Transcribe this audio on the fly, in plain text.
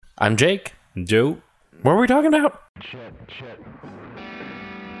I'm Jake. Joe. What are we talking about? Shit.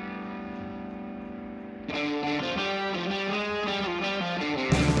 Did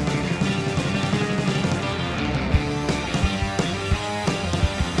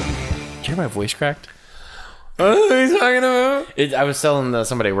you hear my voice cracked? What are you talking about? I was telling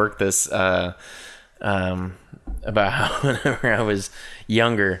somebody at work this about how whenever I was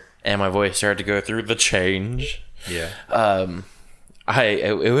younger and my voice started to go through the change. Yeah.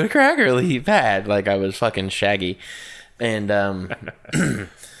 It would crack really bad, like I was fucking Shaggy, and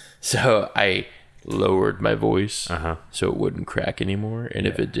so I lowered my voice so it wouldn't crack anymore, and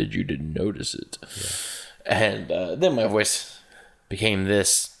if it did, you didn't notice it. Yeah. And then my voice became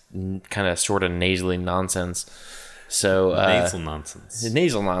this kind of sort of nasally nonsense. So nasal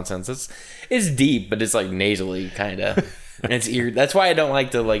nonsense. It's deep, but it's like nasally kind of. It's ear. That's why I don't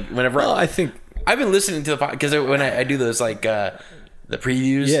like to like whenever. Well, I think I've been listening to the podcast because when I do those like the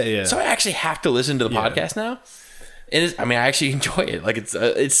previews, yeah. So I actually have to listen to the podcast now. It is. I mean, I actually enjoy it. Like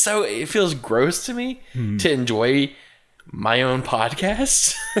it's so it feels gross to me to enjoy my own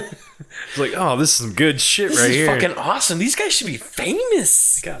podcast. it's like, oh, this is some good shit This right is here. fucking awesome. These guys should be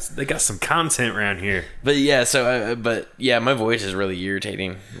famous. They got some content around here. But yeah, so my voice is really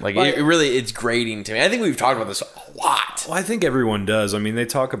irritating. Like it's grating to me. I think we've talked about this a lot. Well, I think everyone does. I mean, they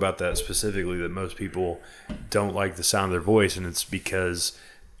talk about that specifically, that most people don't like the sound of their voice, and it's because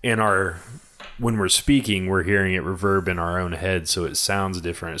when we're speaking, we're hearing it reverb in our own head, so it sounds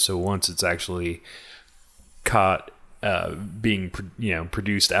different. So once it's actually caught being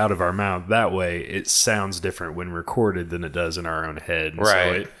produced out of our mouth that way, it sounds different when recorded than it does in our own head.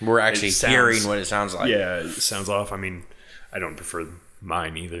 Right. So we're actually hearing what it sounds like. Yeah, it sounds off. I mean, I don't prefer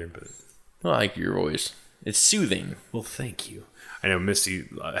mine either, but I like your voice. It's soothing. Well, thank you. I know Misty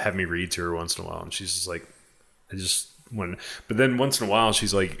had me read to her once in a while, and she's just like, but then once in a while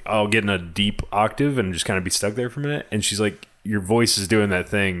she's like, I'll get in a deep octave and just kind of be stuck there for a minute, and she's like, your voice is doing that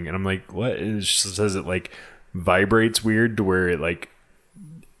thing, and I'm like, what? And she says it like vibrates weird to where it like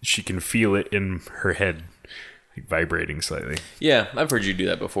she can feel it in her head, like vibrating slightly. Yeah, I've heard you do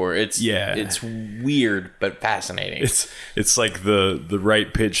that before. It's weird but fascinating. It's like the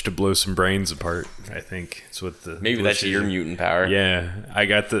right pitch to blow some brains apart. I think it's what maybe that's your mutant power. Yeah, I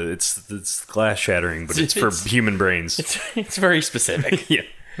got it's glass shattering, but it's for human brains. It's very specific. Yeah.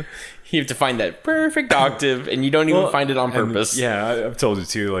 You have to find that perfect octave, and you don't even find it on purpose. I've told you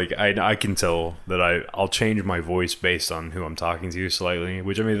too. Like I can tell that I'll change my voice based on who I'm talking to slightly.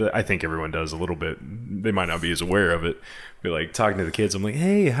 Which I mean, I think everyone does a little bit. They might not be as aware of it. But like talking to the kids, I'm like,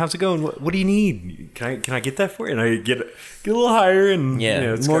 "Hey, how's it going? What do you need? Can I get that for you?" And I get a little higher and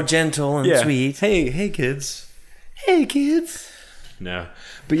it's more gentle and sweet. Hey kids. Hey kids. No,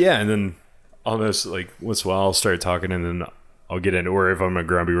 but yeah, and then almost like once in a while I'll start talking, and then I'll get into, or if I'm a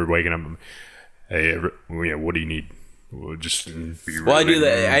grumpy, we're waking up. Hey, what do you need? We'll just be. Well, I do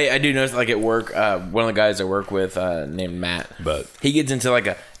that. I do notice, like at work, one of the guys I work with, named Matt, but he gets into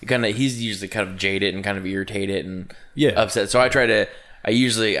like he's usually kind of jaded and kind of irritated and upset. So I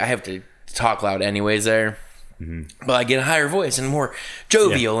have to talk loud anyways there. Mm-hmm. But I get a higher voice and more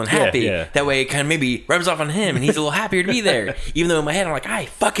jovial and happy. Yeah. That way it kind of maybe rubs off on him and he's a little happier to be there. Even though in my head I'm like, I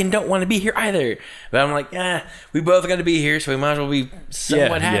fucking don't want to be here either. But I'm like, we both got to be here, so we might as well be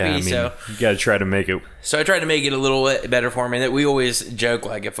somewhat happy. I mean, so you got to try to make it. So I tried to make it a little bit better for me. That we always joke,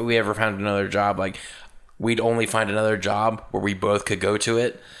 like if we ever found another job, like we'd only find another job where we both could go to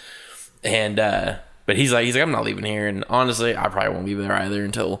it. And but he's like I'm not leaving here. And honestly, I probably won't leave there either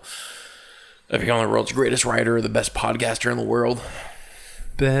until I become the world's greatest writer or the best podcaster in the world.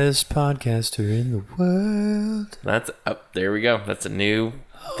 Best podcaster in the world. That's up. There we go. That's a new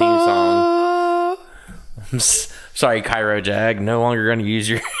theme song. I'm sorry, Cairo Jag. No longer going to use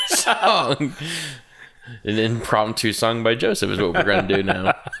your song. An impromptu song by Joseph is what we're going to do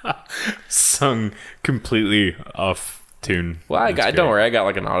now. Sung completely off tune. Well, don't worry. I got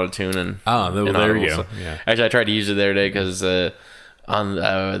like an auto tune and there you go. So. Yeah. Actually, I tried to use it the other day because on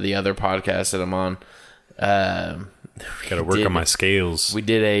the other podcast that I'm on, gotta work on my scales. We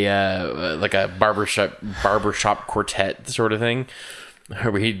did a like a barbershop quartet sort of thing.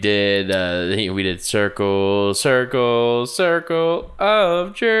 We did circle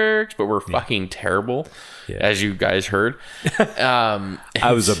of jerks, but we're fucking terrible, as you guys heard.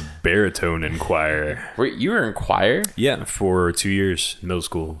 I was a baritone in choir. You were in choir? Yeah, for 2 years, middle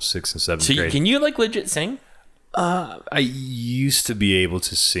school, 6th and 7th grade. Can you like legit sing? I used to be able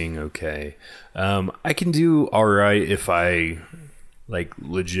to sing okay. I can do all right if I like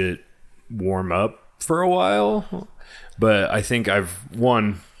legit warm up for a while. But I think I've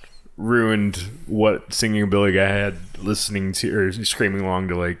ruined what singing ability I had listening to or screaming along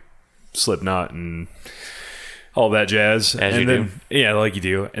to like Slipknot and all that jazz. As and you then, do. Yeah, like you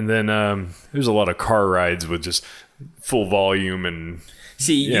do. And then there's a lot of car rides with just full volume and...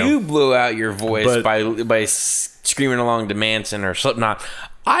 See, you blew out your voice by screaming along to Manson or Slipknot.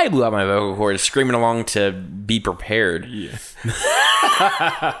 I blew out my vocal cords screaming along to Be Prepared. Yeah.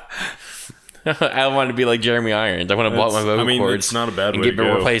 I want to be like Jeremy Irons. I want to blow out my vocal cords. It's not a bad and way get to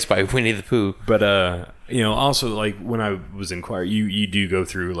go. replaced by Winnie the Pooh. But also like when I was in choir, you do go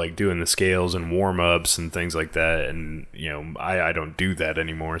through like doing the scales and warm ups and things like that, and I don't do that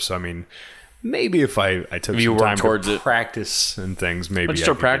anymore. So I mean, maybe if I took some time to practice and things, maybe let's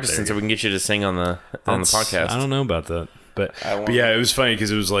start practicing so we can get you to sing on the podcast. I don't know about that. But yeah, it was funny because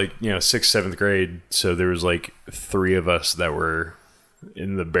it was like 6th, 7th grade, so there was like 3 of us that were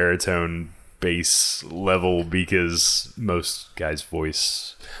in the baritone bass level because most guys'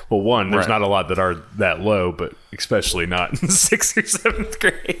 voice. Well, one, there's not a lot that are that low, but especially not in 6th or 7th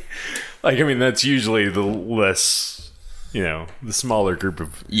grade. Like, I mean, that's usually the less, the smaller group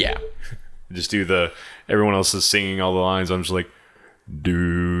of. Yeah. Just do everyone else is singing all the lines. I'm just like,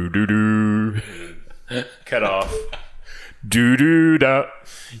 do do do, cut off. Do do dot.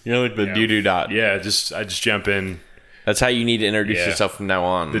 You're like the do do dot. Yeah, I just jump in. That's how you need to introduce yourself from now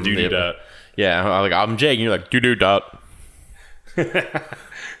on. The do do dot. Yeah, I'm Jake, and you're like do do dot.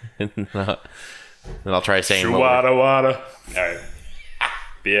 And I'll try saying wada wada. All right.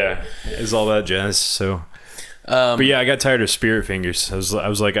 Yeah, it's all that jazz. So, but yeah, I got tired of Spirit Fingers. I was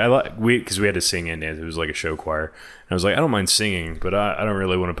like, because we had to sing and dance. It was like a show choir. And I was like, I don't mind singing, but I don't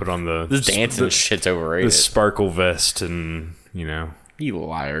really want to put on this dancing shit's overrated. The sparkle vest and You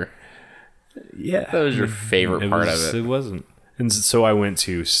liar. Yeah, that was your favorite part of it. It wasn't, and so I went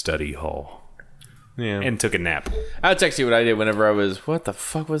to study hall. Yeah, and took a nap. I'll text you what I did whenever I was. What the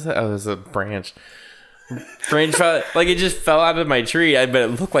fuck was that? Oh, it was a branch. Branch fell, like it just fell out of my tree. But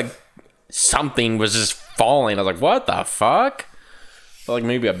it looked like something was just falling. I was like, what the fuck? Felt like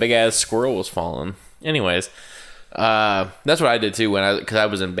maybe a big ass squirrel was falling. Anyways, that's what I did too because I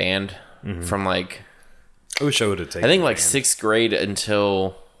was in band from like. I wish I would have taken. I think like 6th grade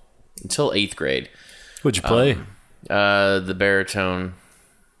until 8th grade. What'd you play? The baritone.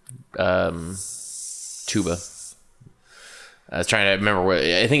 Tuba. I was trying to remember what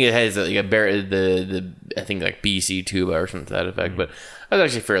I think it has like the I think like BC tuba or something to that effect, but I was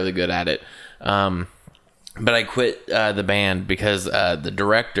actually fairly good at it. But I quit the band because the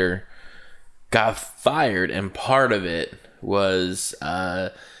director got fired, and part of it was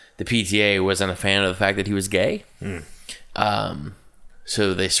the PTA wasn't a fan of the fact that he was gay.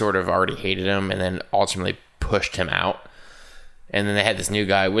 So they sort of already hated him, and then ultimately pushed him out. And then they had this new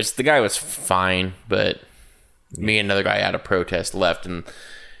guy, which the guy was fine, but me and another guy out of protest left, and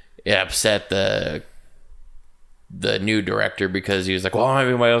it upset the new director because he was like, well, I don't have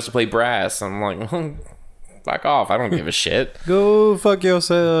anybody else to play brass. I'm like, well, fuck off. I don't give a shit. Go fuck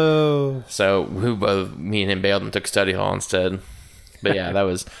yourself. So me and him bailed and took study hall instead. But yeah, that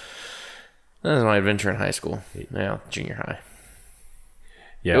was my adventure in high school. Yeah, junior high.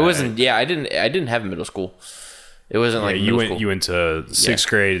 Yeah, it wasn't. I didn't have middle school. It wasn't like you went to 6th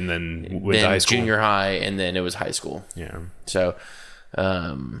grade and then went to high school, junior high, and then it was high school. Yeah. So,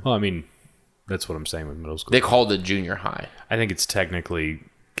 well, I mean, that's what I'm saying with middle school. They called it junior high. I think it's technically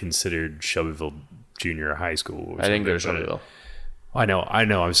considered Shelbyville Junior High School. I think there's Shelbyville. I know.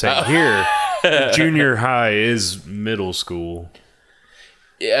 I'm saying here, junior high is middle school.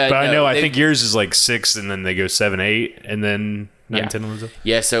 Yeah, but no, I think yours is like 6, and then they go 7, 8, and then 9, 10, 11.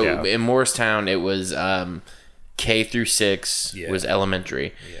 Yeah. So in Morristown, it was. K through 6 was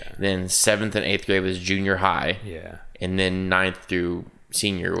elementary. Yeah. Then 7th and 8th grade was junior high. Yeah. And then 9th through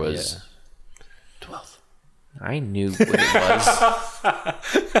senior was 12th. I knew what it was.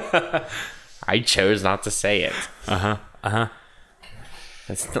 I chose not to say it.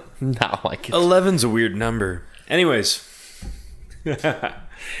 That's not like it. 11's a weird number. Anyways.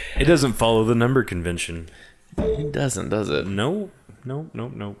 It doesn't follow the number convention. It doesn't, does it? No.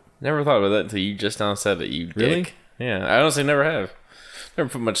 Never thought about that until you just now said that, you really? Dick. Yeah, I honestly never have. Never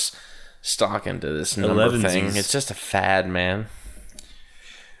put much stock into this number 11's thing. It's just a fad, man.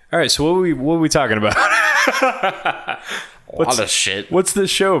 All right, so what are we talking about? A lot of shit. What's this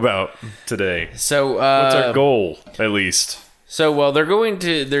show about today? So, what's our goal, at least? So, well, they're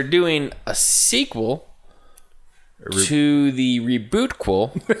doing a sequel to the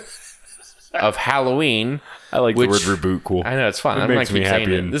Rebootquel of Halloween. I like the word Rebootquel. I know, it's fun. It makes me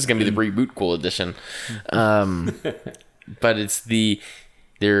happy. This is going to be the Rebootquel edition. But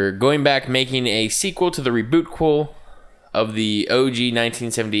they're going back making a sequel to the Rebootquel of the OG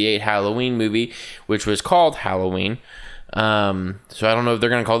 1978 Halloween movie, which was called Halloween. So I don't know if they're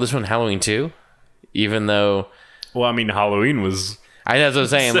going to call this one Halloween 2, even though... Well, I mean, Halloween was... That's what I'm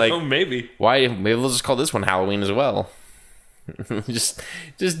saying. So maybe. Why? Maybe we'll just call this one Halloween as well. just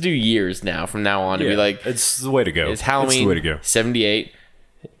do years now from now on to be like... It's the way to go. It's Halloween it's the way to go. 78,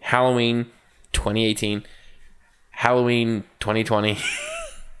 Halloween 2018, Halloween 2020.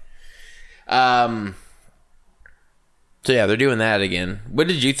 So yeah, they're doing that again. What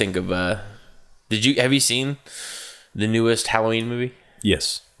did you think of... have you seen the newest Halloween movie?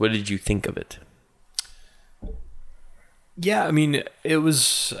 Yes. What did you think of it? Yeah, I mean, it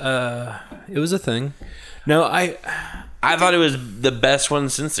was a thing. No, I thought it was the best one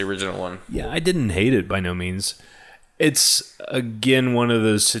since the original one. Yeah, I didn't hate it by no means. It's, again, one of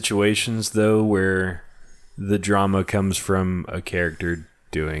those situations, though, where the drama comes from a character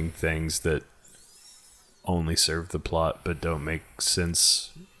doing things that only serve the plot but don't make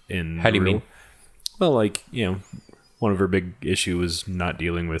sense in... How do you mean? Well, like, one of her big issue was not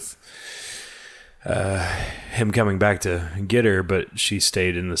dealing with him coming back to get her, but she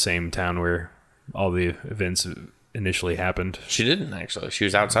stayed in the same town where all the events initially happened. She didn't, actually. She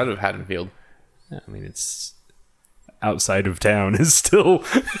was outside of Haddonfield. Yeah, I mean, it's... outside of town is still...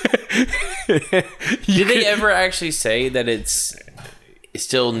 Did they ever actually say that it's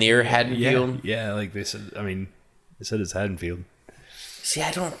still near Haddonfield? Yeah, like they said... I mean, they said it's Haddonfield. See,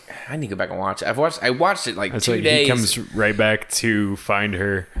 I need to go back and watch it. I watched it like That's 2 days. He comes right back to find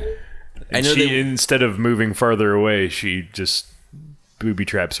her. And I know instead of moving farther away, she just booby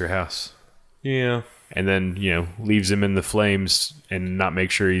traps her house. Yeah. And then, leaves him in the flames and not make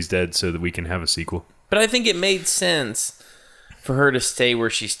sure he's dead so that we can have a sequel. But I think it made sense for her to stay where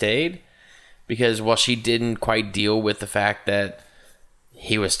she stayed, because while she didn't quite deal with the fact that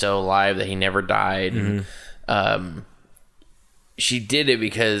he was still alive, that he never died, and, she did it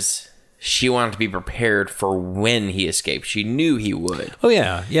because she wanted to be prepared for when he escaped. She knew he would. Oh,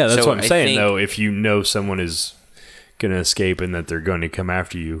 yeah. Yeah, that's what I'm saying, though. If you know someone is going to escape and that they're going to come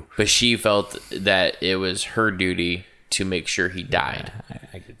after you. But she felt that it was her duty to make sure he died.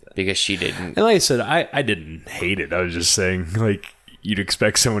 I get that. Because she didn't. And like I said, I didn't hate it. I was just saying, like, you'd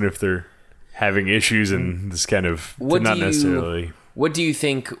expect someone if they're having issues and this kind of... necessarily... What do you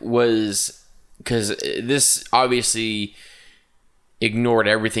think was... Because this obviously... ignored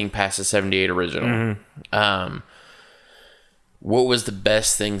everything past the 78 original. What was the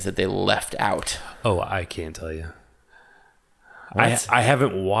best things that they left out? Oh, I can't tell you. I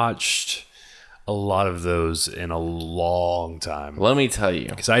haven't watched a lot of those in a long time. Let me tell you.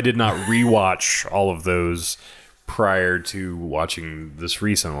 Because I did not rewatch all of those prior to watching this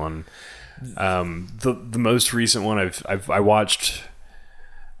recent one. The most recent one I watched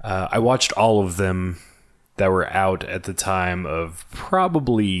all of them that were out at the time of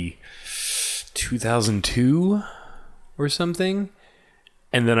probably 2002 or something.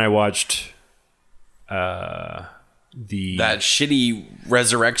 And then I watched that shitty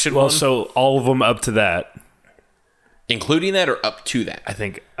Resurrection one? Well, so all of them up to that. Including that or up to that? I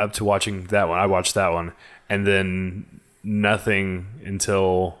think up to watching that one. I watched that one. And then nothing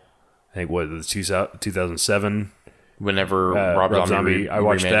until, I think, 2007. Whenever Rob Zombie I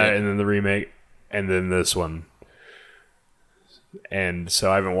watched that, and then the remake. And then this one. And so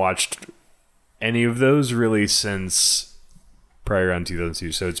I haven't watched any of those really since probably around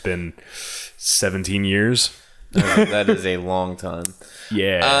 2002. So it's been 17 years. That is a long time.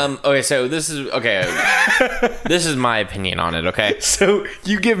 Yeah. Okay, so this is my opinion on it, okay? So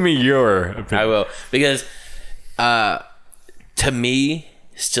you give me your opinion. I will. Because to me,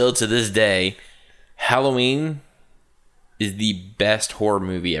 still to this day, Halloween is the best horror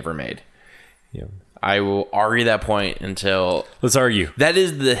movie ever made. Yeah. I will argue that point until... Let's argue. That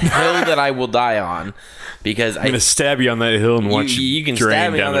is the hill that I will die on, because I'm going to stab you on that hill and watch you can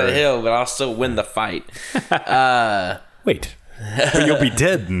stab me on that hill, but I'll still win the fight. Wait. But you'll be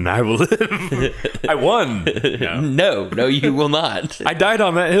dead and I will live. I won. No, you will not. I died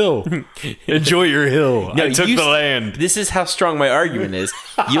on that hill. Enjoy your hill. No, I took the land. This is how strong my argument is.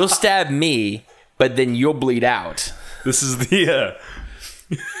 You'll stab me, but then you'll bleed out. This is the...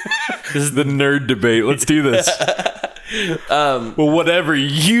 This is the nerd debate. Let's do this. Well, whatever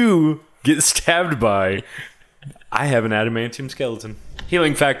you get stabbed by, I have an adamantium skeleton.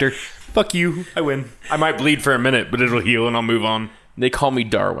 Healing factor. Fuck you. I win. I might bleed for a minute, but it'll heal and I'll move on. They call me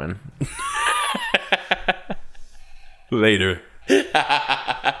Darwin. Later.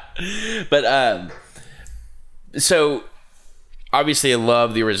 But, so, obviously I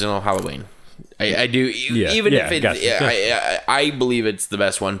love the original Halloween. I do, even if it, I believe it's the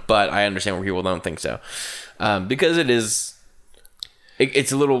best one, but I understand where people don't think so, because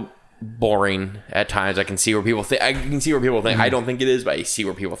it's a little boring at times. I can see where people think. I don't think it is, but I see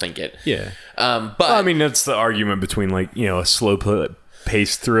where people think it. Yeah. But I mean, that's the argument between like a slow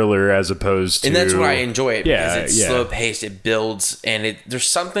paced thriller as opposed to, and that's why I enjoy it, because it's slow paced, it builds, and there's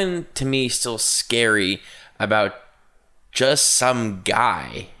something to me still scary about just some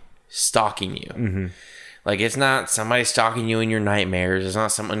guy stalking you. Mm-hmm. Like, it's not somebody stalking you in your nightmares. It's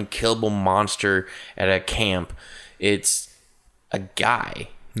not some unkillable monster at a camp. It's a guy.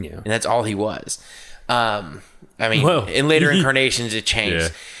 Yeah. And that's all he was. I mean, in later incarnations, it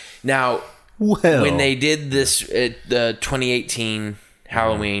changed. Yeah. Now, when they did this, the 2018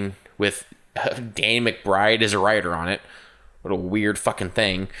 Halloween with Danny McBride as a writer on it, what a weird fucking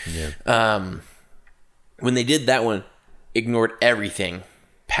thing. Yeah. When they did that one, ignored everything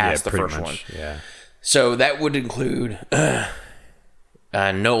past the first one. Yeah. So that would include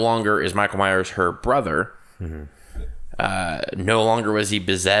no longer is Michael Myers her brother. Mm-hmm. No longer was he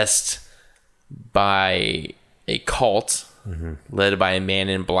possessed by a cult led by a man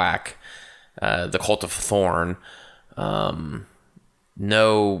in black, the Cult of Thorn.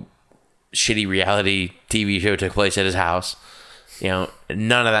 No shitty reality TV show took place at his house. None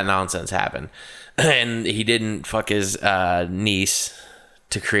of that nonsense happened. And he didn't fuck his niece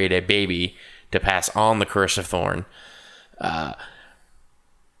to create a baby to pass on the curse of Thorn. Fuck.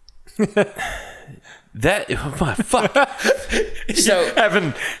 So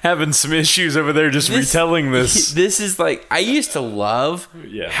having some issues over there just retelling this. This is like, I used to love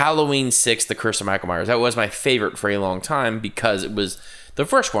Halloween 6, The Curse of Michael Myers. That was my favorite for a long time because it was the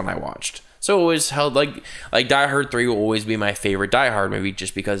first one I watched. So it always held like Die Hard 3 will always be my favorite Die Hard movie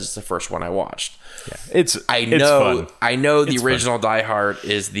just because it's the first one I watched. Yeah. It's fun. I know the original fun. Die Hard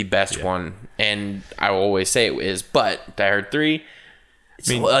is the best one, and I will always say it is, but Die Hard 3,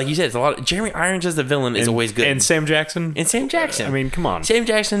 like you said, it's a lot. Jeremy Irons as the villain is always good. And Sam Jackson. I mean, come on. Sam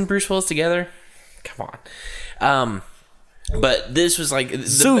Jackson, Bruce Willis together. Come on. But this was like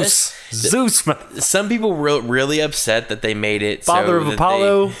Zeus. Some people were really upset that they made it Father of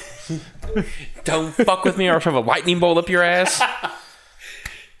Apollo. Don't fuck with me or I'll shove a lightning bolt up your ass.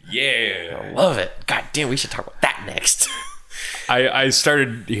 Yeah. I love it. God damn, we should talk about that next. I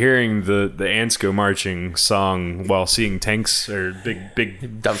started hearing the ants go marching song while seeing tanks or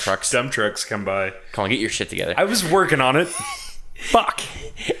big dump trucks come by. Come on, get your shit together. I was working on it. Fuck.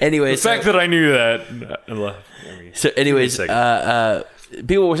 Anyways, the fact that I knew that. Some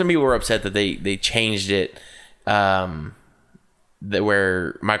people were upset that they changed it.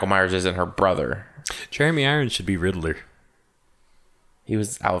 Where Michael Myers isn't her brother. Jeremy Irons should be Riddler. He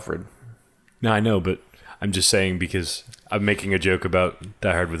was Alfred. No, I know, but I'm just saying because I'm making a joke about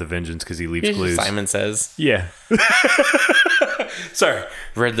Die Hard with a Vengeance because he leaves clues. Simon Says. Yeah. Sorry.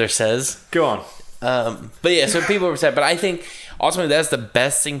 Riddler Says. Go on. But yeah, so people were upset. But I think ultimately that's the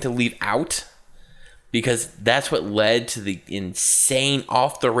best thing to leave out because that's what led to the insane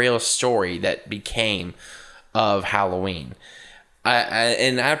off-the-rails story that became of Halloween.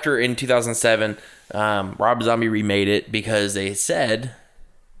 And after in 2007, Rob Zombie remade it because they said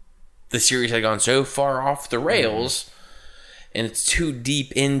the series had gone so far off the rails and it's too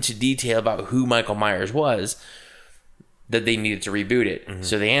deep into detail about who Michael Myers was that they needed to reboot it. Mm-hmm.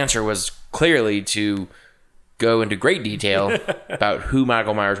 So the answer was clearly to go into great detail about who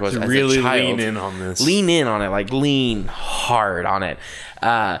Michael Myers was as really a child. Lean in on this. Lean in on it, like lean hard on it.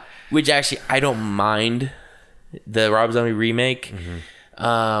 Which actually I don't mind. The Rob Zombie remake,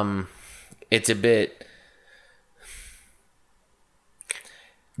 it's a bit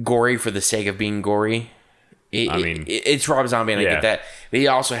gory for the sake of being gory. It's Rob Zombie, and I get that. But he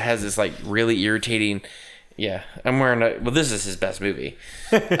also has this like really irritating. Yeah, I'm wearing this is his best movie.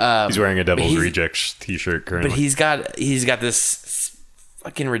 He's wearing a Devil's Rejects t-shirt currently. But he's got this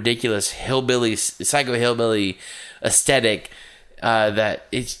fucking ridiculous psycho hillbilly aesthetic. That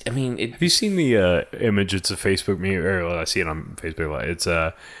it's. I mean, have you seen the image? It's a Facebook meme, or I see it on Facebook. It's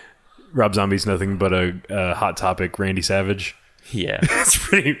Rob Zombie's nothing but a Hot Topic Randy Savage. Yeah, it's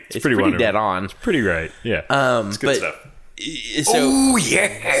pretty wonderful. Dead on. It's pretty right. Yeah, it's good stuff. So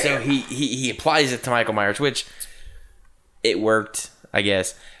he applies it to Michael Myers, which it worked, I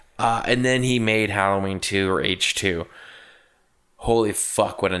guess. And then he made Halloween 2 or H2. Holy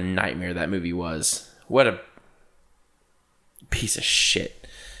fuck! What a nightmare that movie was. What a piece of shit.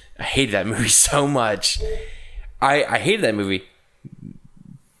 I hated that movie so much. I hated that movie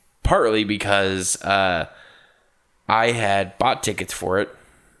partly because I had bought tickets for it.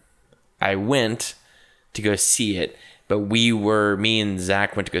 I went to go see it, but me and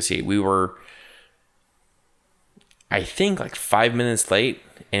Zach went to go see it. We were, I think, like 5 minutes late,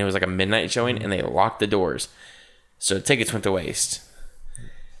 and it was like a midnight showing, and they locked the doors. So tickets went to waste.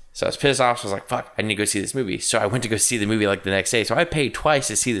 So I was pissed off. So I was like, fuck, I need to go see this movie. So I went to go see the movie like the next day. So I paid twice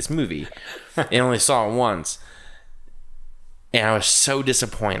to see this movie and only saw it once. And I was so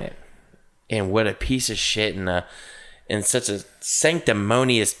disappointed. And what a piece of shit and such a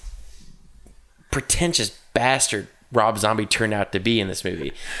sanctimonious, pretentious bastard Rob Zombie turned out to be in this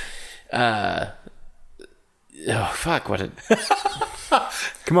movie. Oh, fuck, what a...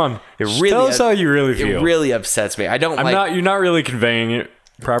 Come on, tell us how you really feel. It really upsets me. You're not really conveying it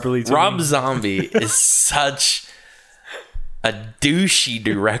properly to Rob me. Zombie is such a douchey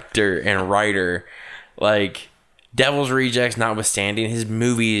director and writer. Like, Devil's Rejects notwithstanding, his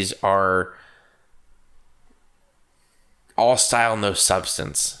movies are all style, no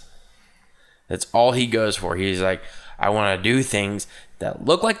substance. That's all he goes for. He's like, I want to do things that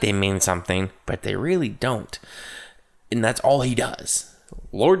look like they mean something, but they really don't. And that's all he does.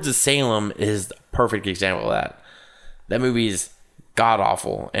 Lords of Salem is the perfect example of that. That movie is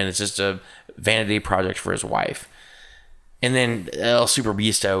god-awful, and it's just a vanity project for his wife. And then El Super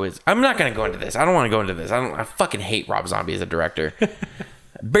Bisto is... I'm not going to go into this. I don't want to go into this. I fucking hate Rob Zombie as a director. I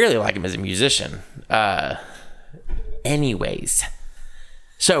barely like him as a musician. Anyways.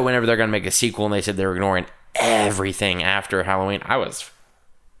 So whenever they're going to make a sequel and they said they were ignoring everything after Halloween, I was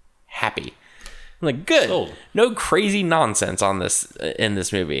happy. I'm like, good. Sold. No crazy nonsense on this in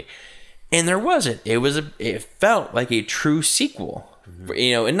this movie. And there wasn't. It felt like a true sequel.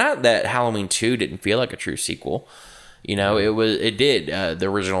 You know, and not that Halloween 2 didn't feel like a true sequel. You know, it did. The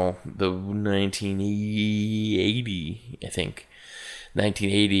original, the 1980, I think.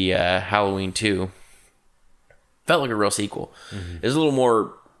 1980 Halloween 2 felt like a real sequel. Mm-hmm. It was a little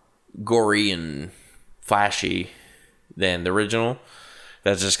more gory and flashy than the original.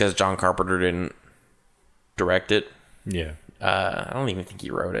 That's just because John Carpenter didn't direct it. Yeah. I don't even think he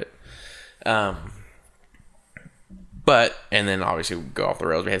wrote it. But, and then obviously we go off the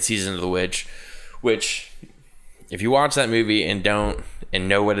rails. We had Season of the Witch, which, if you watch that movie and don't, and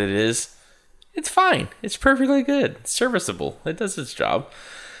know what it is, it's fine. It's perfectly good. It's serviceable. It does its job.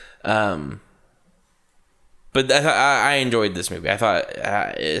 But I enjoyed this movie. I thought,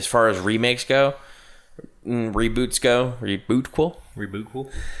 as far as remakes go, reboots go, Rebootquel.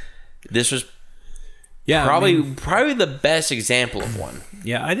 This was probably the best example of one.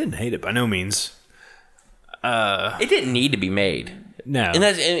 Yeah, I didn't hate it by no means. It didn't need to be made. No, and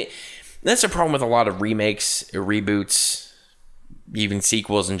that's the problem with a lot of remakes, reboots, even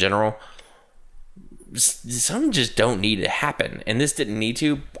sequels in general. Some just don't need to happen, and this didn't need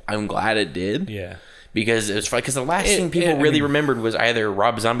to. I'm glad it did. Yeah. Because it was fun. Because the last thing people really remembered was either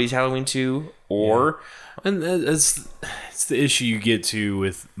Rob Zombie's Halloween 2 or... Yeah. And it's the issue you get to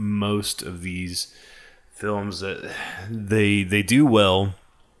with most of these films, that they do well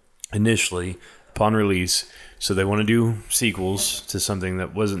initially upon release. So they want to do sequels to something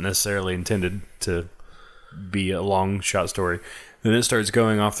that wasn't necessarily intended to be a long shot story. Then it starts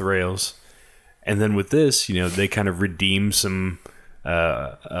going off the rails. And then with this, you know, they kind of redeem some...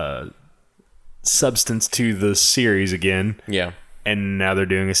 substance to the series again. Yeah. And now they're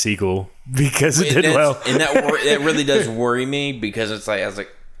doing a sequel because it did well. And that really does worry me, because it's like, I was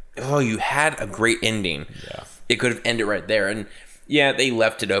like, oh, you had a great ending. Yeah. It could have ended right there. And yeah, they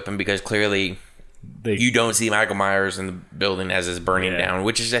left it open because clearly you don't see Michael Myers in the building as it's burning down,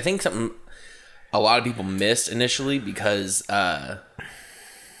 which is, I think, something a lot of people missed initially, because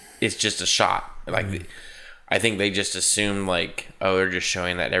it's just a shot. Like, I think they just assumed, like, oh, they're just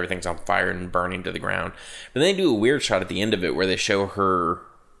showing that everything's on fire and burning to the ground. But then they do a weird shot at the end of it where they show her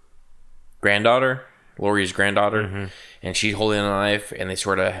granddaughter, Laurie's granddaughter, and she's holding a knife, and they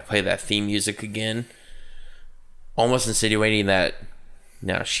sort of play that theme music again, almost insinuating that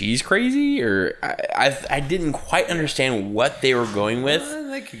now she's crazy, or I didn't quite understand what they were going with.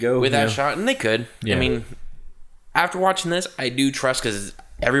 They could go with that shot, and they could. Yeah. I mean, after watching this, I do trust, because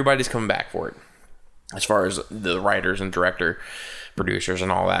everybody's coming back for it. As far as the writers and director, producers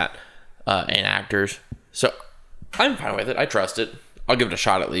and all that, and actors. So I'm fine with it. I trust it. I'll give it a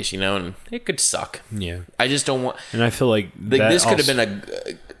shot at least, you know, and it could suck. Yeah. I just don't want... And I feel like this could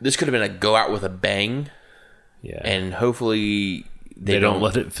have been a go out with a bang. Yeah. And hopefully they don't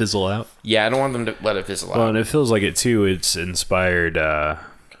let it fizzle out. Yeah, I don't want them to let it fizzle out. Well, and it feels like it too. It's inspired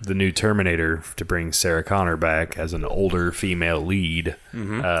the new Terminator to bring Sarah Connor back as an older female lead.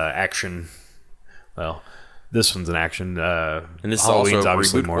 Action... Well, this one's an action. And this Halloween's is also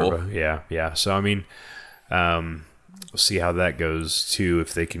obviously more of a... Yeah. So, I mean, we'll see how that goes, too,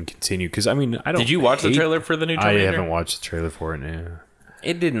 if they can continue. Because, I mean, I don't... Did you watch the trailer for the new Terminator? I haven't watched the trailer for it, no.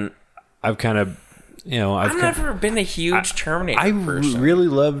 It didn't... I've kind of... You know, I've never been a huge Terminator person. I really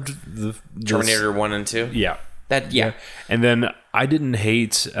loved the Terminator 1 and 2? Yeah. Yeah. And then I didn't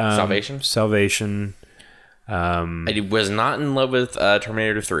hate Salvation. I was not in love with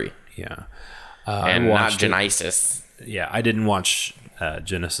Terminator 3. Yeah. And not Genesis. Yeah, I didn't watch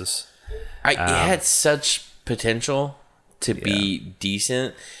Genesis. It had such potential to be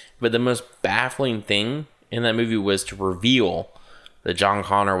decent, but the most baffling thing in that movie was to reveal that John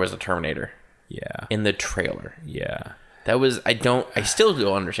Connor was a Terminator. Yeah. In the trailer. Yeah. That was, I still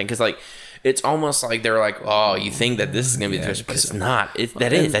don't understand, because, like, it's almost like they're like, oh, you think that this is going to be the twist, but it's not.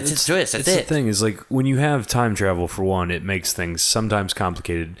 That's its twist. That's it. The thing is, like, when you have time travel, for one, it makes things sometimes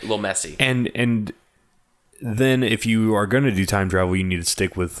complicated. A little messy. And then if you are going to do time travel, you need to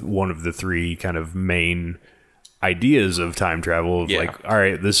stick with one of the three kind of main ideas of time travel. Like, all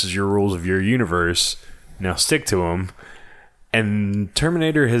right, this is your rules of your universe. Now stick to them. And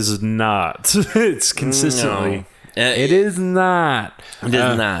Terminator has not. It's consistently... No. It is not. It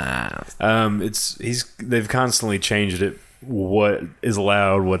is not. They've constantly changed it. What is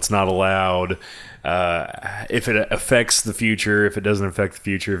allowed, what's not allowed. If it affects the future, if it doesn't affect the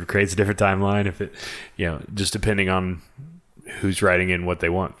future, if it creates a different timeline, if it, just depending on who's writing in what they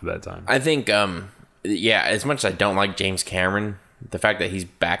want for that time. I think, as much as I don't like James Cameron, the fact that he's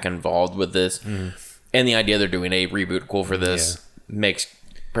back involved with this, and the idea they're doing a rebootquel for this makes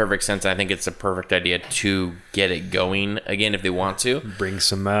perfect sense. I think it's a perfect idea to get it going again if they want to. Bring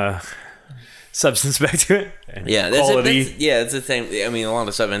some substance back to it. Yeah, that's the thing. I mean, a lot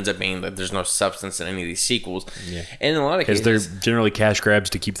of stuff ends up being that there's no substance in any of these sequels. Yeah. And in a lot of cases... Because they're generally cash grabs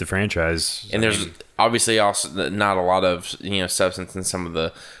to keep the franchise. And there's obviously also not a lot of substance in some of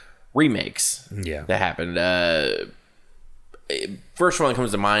the remakes that happened. First one that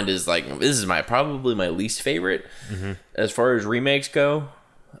comes to mind is, like, this is probably my least favorite as far as remakes go.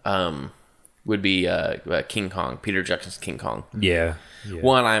 Would be King Kong, Peter Jackson's King Kong. Yeah.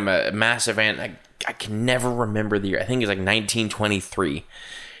 One, I'm a massive fan. I can never remember the year. I think it's like 1923.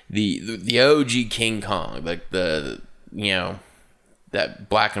 The OG King Kong, like the that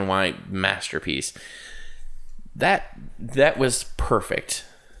black and white masterpiece. That was perfect.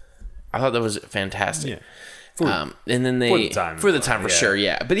 I thought that was fantastic. Yeah. And then for the time for sure,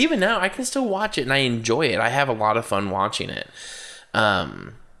 yeah. But even now, I can still watch it and I enjoy it. I have a lot of fun watching it.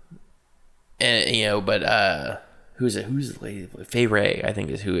 And but who's the lady? Fay Wray, I think,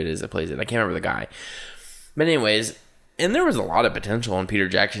 is who it is that plays it. I can't remember the guy. But anyways, and there was a lot of potential in Peter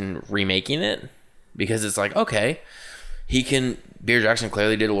Jackson remaking it, because it's like, okay, Peter Jackson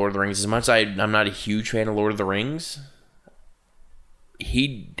clearly did Lord of the Rings. As much as I'm not a huge fan of Lord of the Rings,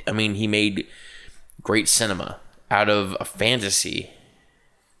 he made great cinema out of a fantasy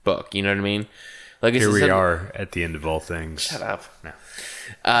book. You know what I mean? Like, here we are at the end of all things. Shut up. No.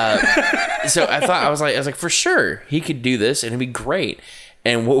 So I was like, for sure he could do this and it'd be great.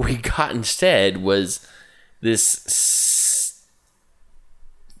 And what we got instead was this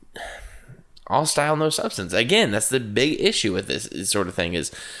all style, no substance. Again, that's the big issue with this sort of thing,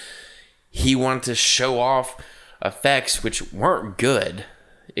 is he wanted to show off effects which weren't good,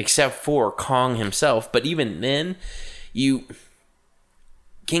 except for Kong himself. But even then,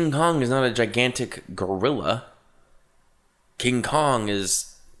 King Kong is not a gigantic gorilla. King Kong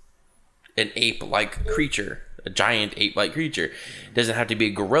is an ape-like creature, a giant ape-like creature. It doesn't have to be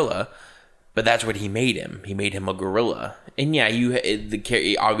a gorilla, but that's what he made him. He made him a gorilla. And yeah,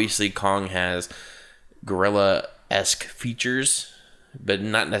 obviously Kong has gorilla-esque features, but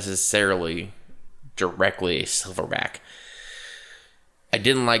not necessarily directly a silverback. I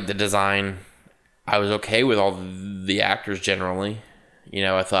didn't like the design. I was okay with all the actors generally.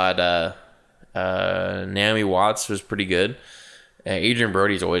 I thought Naomi Watts was pretty good. Adrian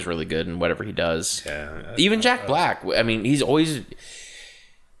Brody's always really good in whatever he does. Yeah, even Jack Black. I mean,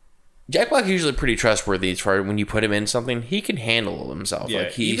 Jack Black is usually pretty trustworthy as far as when you put him in something, he can handle himself. Yeah,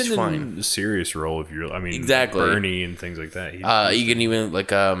 like, he's even fine. In a serious role, exactly. Bernie and things like that. You can even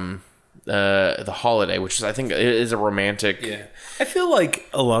The Holiday, which is, I think, is a romantic. Yeah, I feel like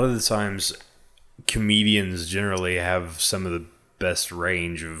a lot of the times comedians generally have some of the best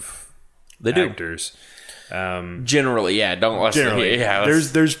range of actors. Generally, yeah.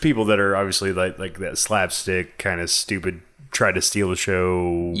 There's people that are obviously like that slapstick kind of stupid, try to steal the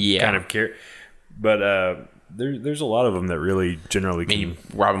show kind of care. But there's a lot of them that really generally can.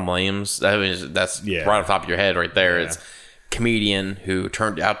 Robin Williams. That's right off the top of your head right there. Yeah. It's comedian who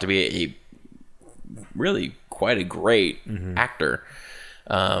turned out to be a really quite a great actor.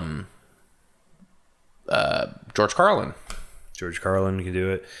 George Carlin. George Carlin can do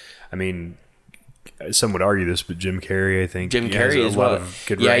it. I mean, some would argue this, but Jim Carrey, I think, Jim Carrey as well.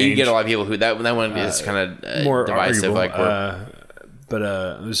 Yeah, you get a lot of people who that one is kind of more divisive. Arguable, but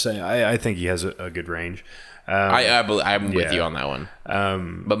I was saying, I think he has a good range. I'm with you on that one.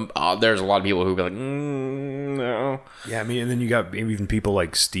 But there's a lot of people who be like, no. Yeah, I mean, and then you got even people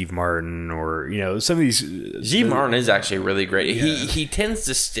like Steve Martin, or some of these. Steve Martin is actually really great. Yeah. He tends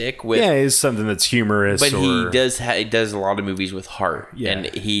to stick with. Yeah, it's something that's humorous, but he does a lot of movies with heart, and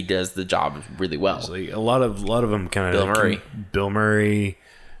he does the job really well. Like a lot of them kind of Bill Murray.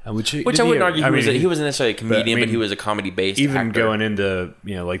 Which I wouldn't argue he wasn't necessarily a comedian, but he was a comedy-based even actor. Going into,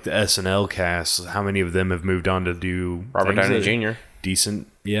 like the SNL cast, how many of them have moved on to do Robert Downey Jr. Decent.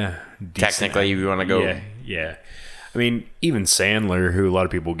 Technically, if you want to go. Yeah. I mean, even Sandler, who a lot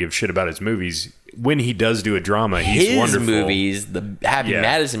of people give shit about his movies, when he does do a drama, he's wonderful. His movies, the Happy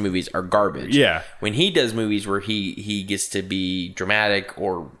Madison movies, are garbage. Yeah. When he does movies where he gets to be dramatic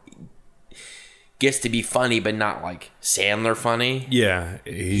or gets to be funny, but not like Sandler funny. Yeah,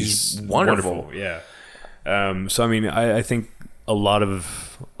 he's wonderful. Yeah. So I mean, I think a lot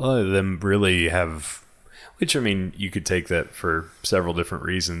of them really have, which I mean, you could take that for several different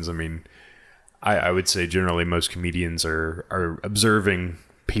reasons. I mean, I would say generally most comedians are observing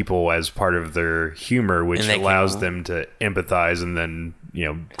people as part of their humor, which allows them to empathize and then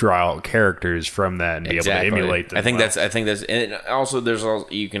draw out characters from that and be able to emulate them. I think that's, and also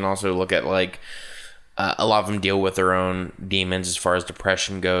you can also look at like. A lot of them deal with their own demons as far as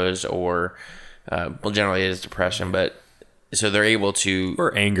depression goes, or generally it is depression, but so they're able to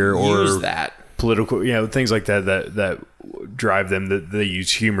or anger use or that political, things like that drive them. That they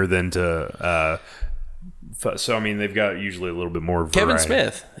use humor then to. So I mean, they've got usually a little bit more variety. Kevin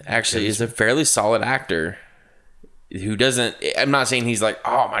Smith actually is a fairly solid actor. Who doesn't? I'm not saying he's like,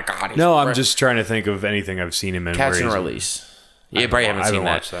 oh my god. I'm just trying to think of anything I've seen him in. Catch and Release. You probably haven't seen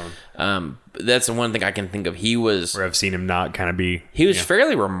that. Watched that one. That's the one thing I can think of. Where I've seen him not kind of be. He was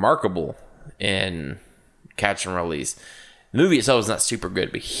fairly remarkable in Catch and Release. The movie itself is not super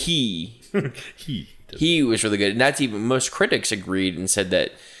good, but he was really good. And that's even most critics agreed and said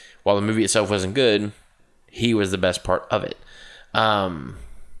that while the movie itself wasn't good, he was the best part of it. Also,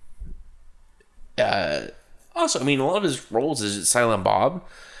 I mean, a lot of his roles is Silent Bob.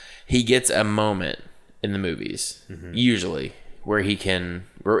 He gets a moment in the movies, usually. Where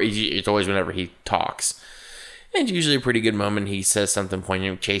it's always whenever he talks. And it's usually a pretty good moment. He says something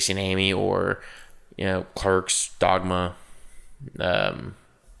poignant, Chasing Amy, or, Clerks, Dogma.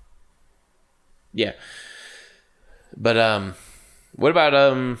 Yeah. But, what about,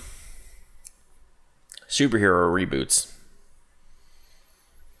 superhero reboots?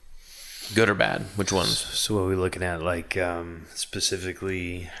 Good or bad? Which ones? So what are we looking at? Like,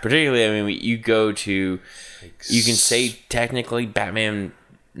 specifically... Particularly, I mean, you go to... You can say, technically, Batman...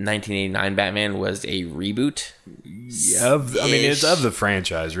 1989 Batman was a reboot. Yeah, it's of the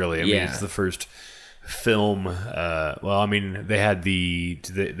franchise, really. I mean, it's the first film. Well, I mean, they had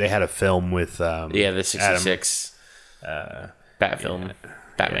a film with... the 66 Bat film.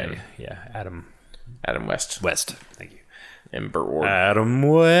 Batman. Yeah, Adam West. Thank you. And Burt Ward. Adam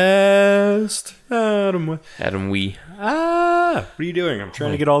West. Adam Wee. What are you doing? I'm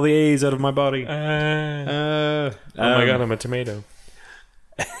trying to get all the A's out of my body. Oh my god, I'm a tomato.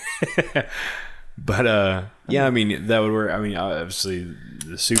 But yeah, I mean that would work. I mean, obviously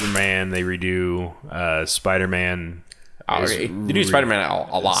the Superman, they redo Spider-Man. They do Spider-Man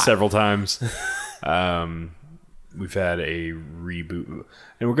a lot, several times. We've had a reboot, and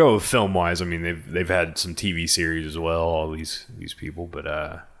we'll go with film wise. I mean, they've had some TV series as well. All these people, but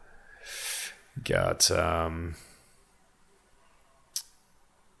got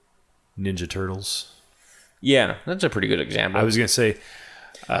Ninja Turtles. Yeah, that's a pretty good example. I was gonna say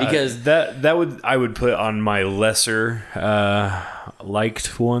because I would put on my lesser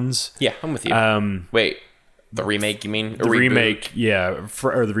liked ones. Yeah, I'm with you. Wait, the remake? You mean the remake? Yeah,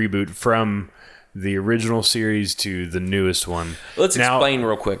 or the reboot from the original series to the newest one. Let's explain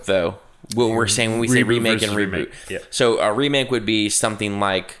real quick, though, what we're saying when we say remake and reboot. Yeah. So a remake would be something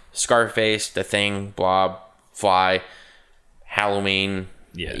like Scarface, The Thing, Blob, Fly, Halloween,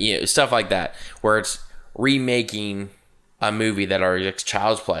 stuff like that, where it's remaking a movie that already is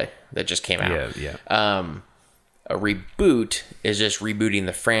Child's Play that just came out. Yeah. A reboot is just rebooting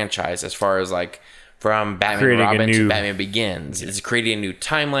the franchise as far as like from Batman creating and Robin to Batman Begins. It's creating a new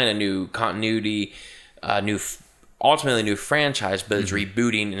timeline, a new continuity, ultimately a new franchise, but it's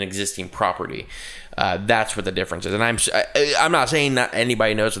rebooting an existing property. That's what the difference is. And I'm not saying that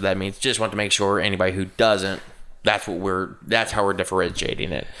anybody knows what that means. Just want to make sure anybody who doesn't, that's how we're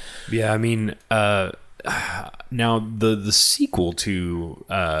differentiating it. Yeah, I mean, now the sequel to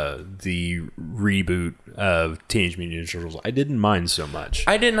the reboot of Teenage Mutant Ninja Turtles, I didn't mind so much.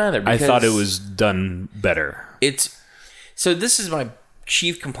 I didn't either. I thought it was done better. So this is my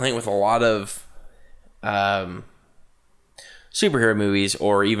chief complaint with a lot of superhero movies,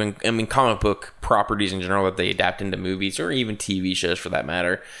 or even, comic book properties in general that they adapt into movies, or even TV shows for that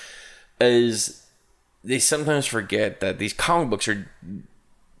matter, is they sometimes forget that these comic books are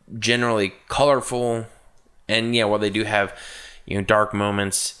generally colorful, and while they do have dark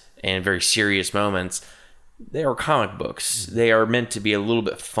moments and very serious moments, they are comic books. They are meant to be a little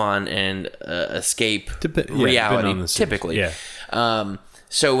bit fun and escape reality, typically.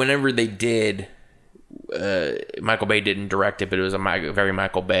 So whenever they did, Michael Bay didn't direct it, but it was a very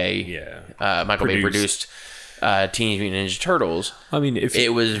Michael Bay. Michael Bay produced Teenage Mutant Ninja Turtles.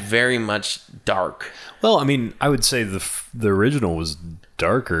 It was very much dark. Well, I would say the original was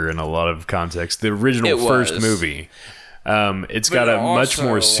darker in a lot of context. The original first movie, it's got a much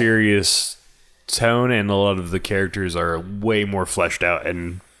more serious tone, and a lot of the characters are way more fleshed out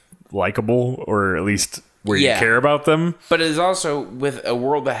and likable, or at least where you care about them. But it's also with a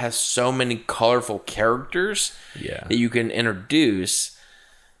world that has so many colorful characters that you can introduce.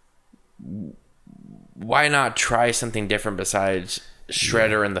 Why not try something different besides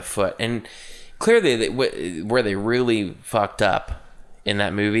Shredder and the Foot? And clearly, where they really fucked up in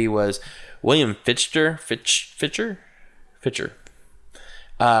that movie was William Fitcher.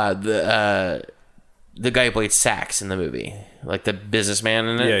 The guy who played Sax in the movie, like the businessman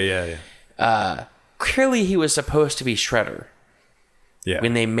in it. Clearly, he was supposed to be Shredder.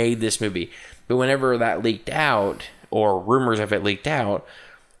 When they made this movie, but whenever that leaked out, or rumors of it leaked out,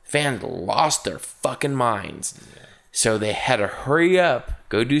 fans lost their fucking minds. So they had to hurry up,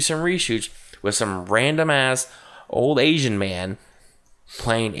 go do some reshoots with some random ass old Asian man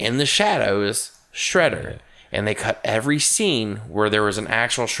playing in the shadows Shredder. And they cut every scene where there was an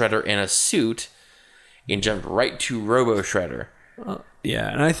actual Shredder in a suit and jumped right to Robo Shredder.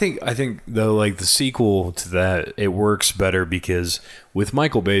 And I think though, like, the sequel to that, it works better because with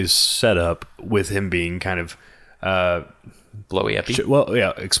Michael Bay's setup, with him being kind of blowy uppy,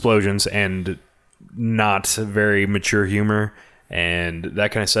 explosions and not very mature humor and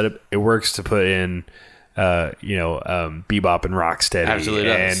that kind of setup, it works to put in Bebop and Rocksteady. Absolutely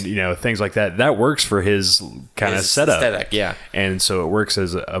does. And things like that. That works for his kind of setup. Aesthetic, and so it works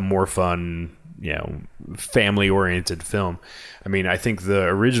as a more fun, family oriented film. I think the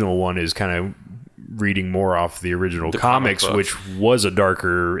original one is kind of reading more off the original comics, which was a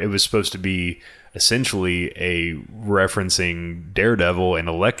darker. It was supposed to be essentially a referencing Daredevil and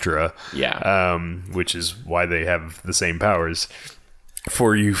Elektra, which is why they have the same powers.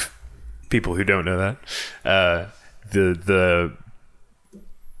 For you people who don't know that, the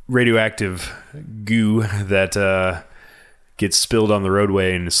radioactive goo that gets spilled on the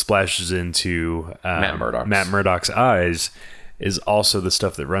roadway and splashes into Matt Murdock's eyes is also the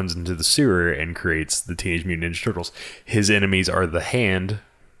stuff that runs into the sewer and creates the Teenage Mutant Ninja Turtles. His enemies are the hand.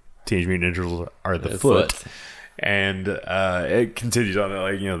 Teenage Mutant Ninja Turtles are the foot. And it continues on,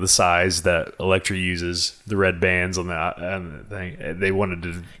 the size that Elektra uses, the red bands on the thing. They wanted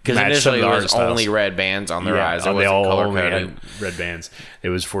to match some of the art styles. Because initially it was only red bands on their eyes. It wasn't color-coded. Red bands. It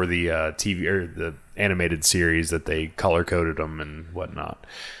was for the TV or the animated series that they color-coded them and whatnot.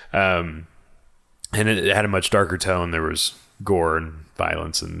 And it had a much darker tone. There was gore and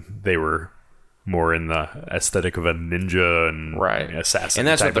violence, and they were more in the aesthetic of a ninja and assassin. And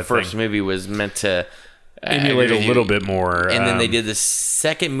that's what the first movie was meant to emulate a little bit more. And then they did the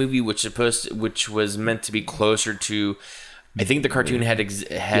second movie, which was meant to be closer to. I think the cartoon had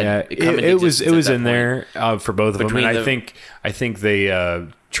it was in there for both of them, and I think they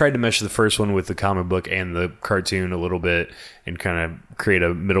tried to mesh the first one with the comic book and the cartoon a little bit and kind of create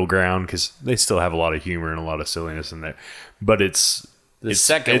a middle ground, because they still have a lot of humor and a lot of silliness in there, but the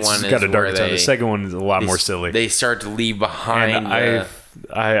second one got a dark tone. The second one is a lot more silly. They start to leave behind.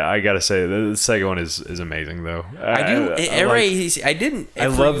 I gotta say the second one is amazing though. I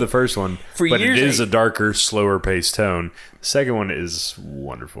love the first one, but years, it is a darker, slower paced tone. The second one is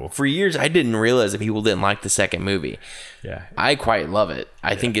wonderful. For years, I didn't realize that people didn't like the second movie. Yeah, I quite love it.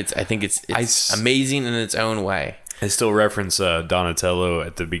 I think it's amazing in its own way. I still reference Donatello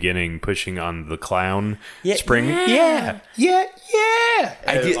at the beginning pushing on the clown spring. Yeah.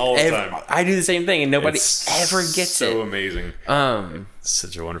 I do the same thing, and nobody ever gets it. So amazing.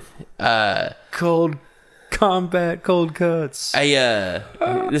 Such a wonderful. Cold combat, cold cuts.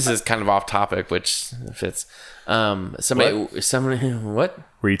 This is kind of off topic, which fits. Somebody. What?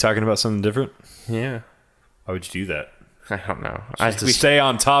 Were you talking about something different? Yeah. Why would you do that? I don't know. To stay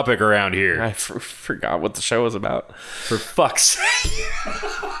on topic around here. I forgot what the show was about. For fuck's sake.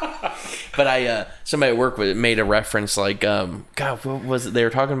 But somebody at work made a reference like, God, what was it? They were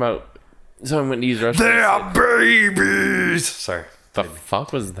talking about someone went to use reference. They're babies. Sorry. The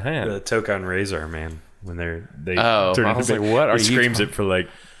fuck was that? The Tokan Razor, man. when they I was like, what are you screams it for like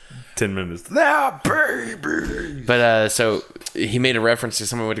 10 minutes. That baby. But so he made a reference to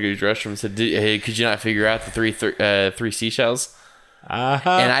someone went to go to the restroom and said, "Hey, could you not figure out the three seashells?"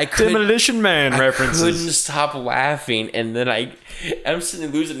 And I couldn't. Demolition Man references. I couldn't stop laughing, and then I'm sitting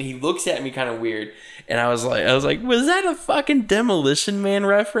there losing. And he looks at me kind of weird, and I was like, was that a fucking Demolition Man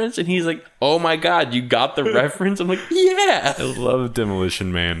reference? And he's like, oh my god, you got the reference? I'm like, yeah. I love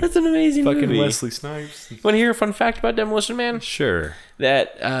Demolition Man. That's an amazing fucking movie. Wesley Snipes. You want to hear a fun fact about Demolition Man? Sure.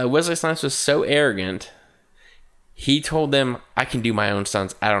 That Wesley Snipes was so arrogant, he told them, I can do my own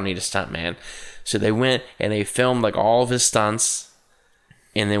stunts. I don't need a stunt man. So they went and they filmed like all of his stunts.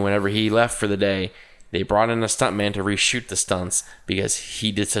 And then whenever he left for the day, they brought in a stuntman to reshoot the stunts because he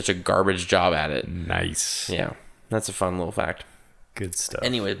did such a garbage job at it. Nice. Yeah, that's a fun little fact. Good stuff.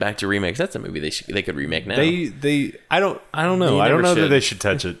 Anyways, back to remakes. That's a movie they could remake now. I don't know. I don't know that they should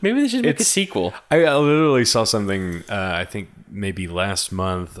touch it. Maybe they should make a sequel. I literally saw something. I think maybe last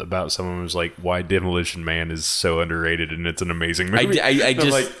month about someone was like, "Why Demolition Man is so underrated and it's an amazing movie." I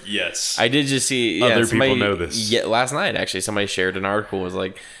just like, yes. I did just see. Other people know this. Yeah, last night actually, somebody shared an article was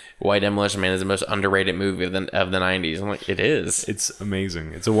like, "Why Demolition Man is the most underrated movie of the '90s." I'm like, it is. It's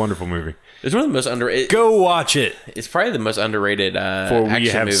amazing. It's a wonderful movie. It's one of the most underrated. Go watch it. It's probably the most underrated For we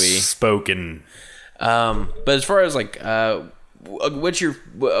action have movie. Spoken. But as far as like, what's your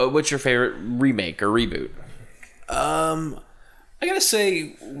favorite remake or reboot? I gotta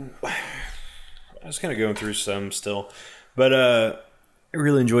say, I was kind of going through some still, but I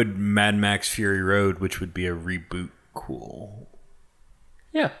really enjoyed Mad Max Fury Road, which would be a reboot. Cool.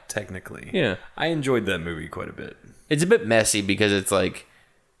 Yeah, technically. Yeah, I enjoyed that movie quite a bit. It's a bit messy because it's like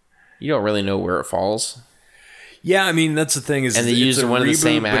you don't really know where it falls. Yeah, I mean that's the thing is, and they used one of the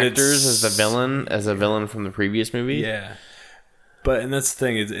same actors as a villain from the previous movie. Yeah, and that's the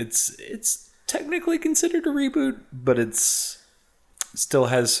thing is it's technically considered a reboot, but it still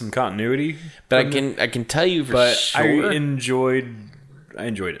has some continuity. But I can tell you for sure. I enjoyed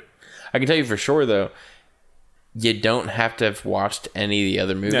it. I can tell you for sure though. You don't have to have watched any of the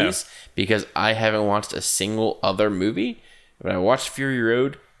other movies because I haven't watched a single other movie. But I watched Fury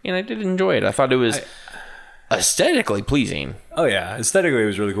Road and I did enjoy it. I thought it was aesthetically pleasing. Oh yeah, aesthetically it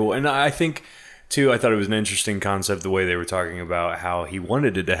was really cool, and I think too. I thought it was an interesting concept the way they were talking about how he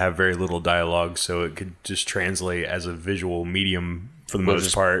wanted it to have very little dialogue, so it could just translate as a visual medium for the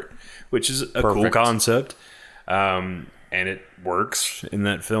most part, which is a cool concept, and it works in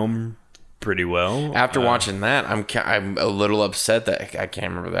that film pretty well. After watching that, I'm a little upset that I can't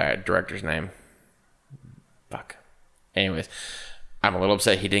remember that director's name. Fuck. Anyways, I'm a little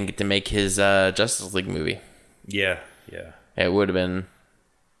upset he didn't get to make his Justice League movie. Yeah. It would have been,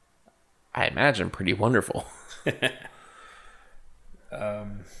 I imagine, pretty wonderful. But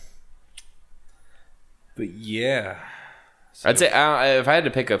yeah, I'd say if I had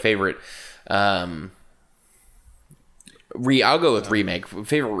to pick a favorite, I'll go with remake.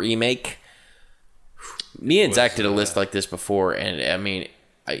 Favorite remake. Me and Zach did a list like this before, and I mean,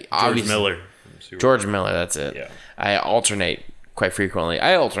 George Miller. That's it. Yeah. I alternate quite frequently.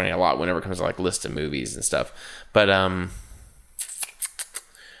 I alternate a lot whenever it comes to like lists of movies and stuff. But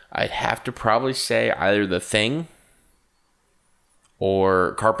I'd have to probably say either The Thing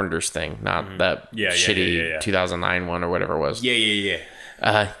or Carpenter's Thing, not that shitty 2009 one or whatever it was. Yeah.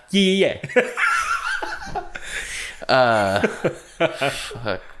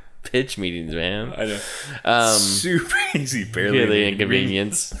 Fuck. Pitch meetings, man. I know. Super easy, barely really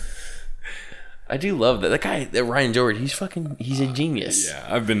inconvenience. I do love that guy, that Ryan George. He's a genius. Yeah,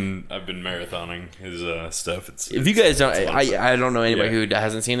 I've been marathoning his stuff. If you guys don't, I don't know anybody who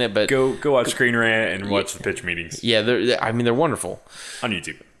hasn't seen it, but go watch Screen Rant and watch the pitch meetings. Yeah, they're wonderful on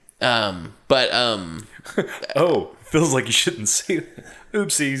YouTube. Oh, feels like you shouldn't say that.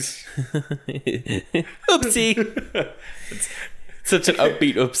 Oopsies. Oopsie. Such an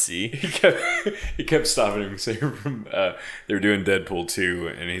upbeat oopsie. He kept stopping him. So they were doing Deadpool 2,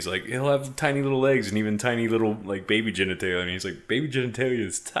 and he's like, he'll have tiny little legs and even tiny little like baby genitalia. And he's like, baby genitalia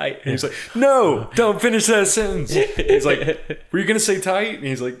is tight. And he's like, no, don't finish that sentence. He's like, were you gonna say tight? And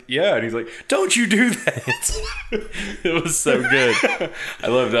he's like, yeah. And he's like, don't you do that. It was so good. I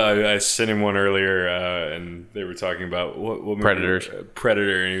loved. I sent him one earlier, and they were talking about what movie?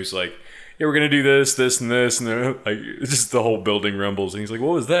 Predator, and he was like, yeah, we're gonna do this, and this, and then like just the whole building rumbles. And he's like,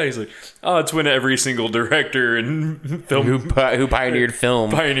 "What was that?" He's like, "Oh, it's when every single director and film who pioneered film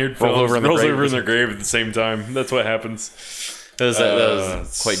rolls over in their grave at the same time. That's what happens." That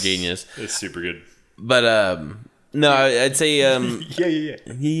was quite genius. It's super good. But no, I'd say yeah.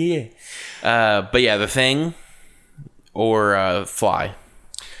 But yeah, The Thing or Fly.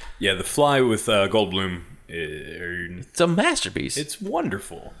 Yeah, The Fly with Goldblum. It's a masterpiece. It's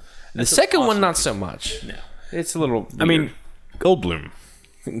wonderful. The second one, not so much. No. It's a little weird. I mean, Goldblum.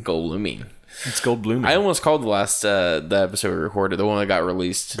 Goldbluming. It's Goldbluming. I almost called the last the episode we recorded, the one that got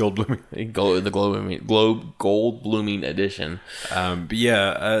released, Goldbluming. The Goldbluming edition. But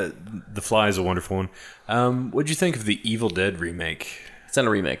yeah, The Fly is a wonderful one. What'd you think of the Evil Dead remake? It's not a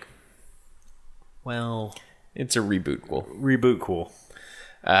remake. Well, it's a rebootquel. Rebootquel.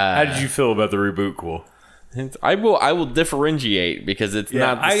 How did you feel about the Rebootquel? I will differentiate because it's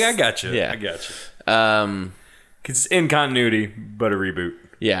not. I got you. Yeah, I got you. Because it's in continuity, but a reboot.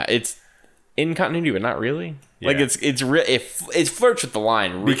 Yeah, it's in continuity, but not really. Yeah. Like it flirts with the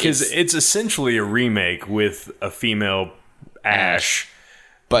line because it's essentially a remake with a female Ash,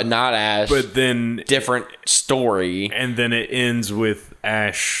 but not Ash. But then different story, and then it ends with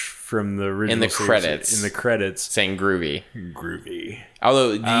Ash from the original in the credits. In the credits, saying "groovy."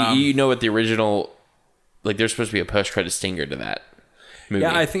 Although you know what the original, like, there's supposed to be a post-credit stinger to that movie.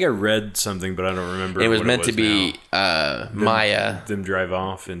 Yeah, I think I read something, but I don't remember. It was meant to be Maya. Them drive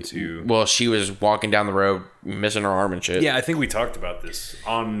off into. Well, she was walking down the road, missing her arm and shit. Yeah, I think we talked about this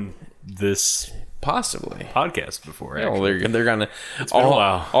on this possibly podcast before. Yeah, well, they're gonna. It's been a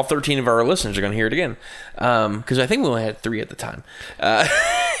while. All 13 of our listeners are gonna hear it again, because I think we only had 3 at the time.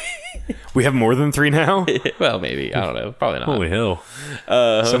 We have more than 3 now? Well, maybe. I don't know. Probably not. Holy hell.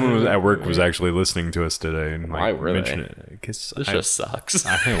 Someone at work was actually listening to us today and why were mentioned they? it. This just sucks.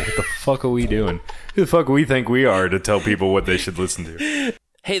 I know. What the fuck are we doing? Who the fuck do we think we are to tell people what they should listen to?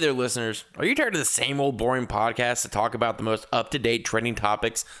 Hey there, listeners. Are you tired of the same old boring podcasts that talk about the most up-to-date trending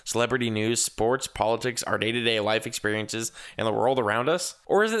topics, celebrity news, sports, politics, our day-to-day life experiences, and the world around us?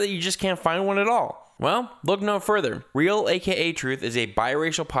 Or is it that you just can't find one at all? Well, look no further. Real aka Truth is a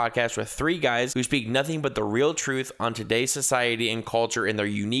biracial podcast with 3 guys who speak nothing but the real truth on today's society and culture in their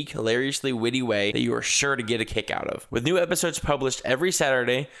unique, hilariously witty way that you are sure to get a kick out of. With new episodes published every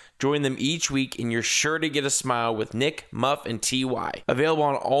Saturday, join them each week and you're sure to get a smile with Nick, Muff, and TY. Available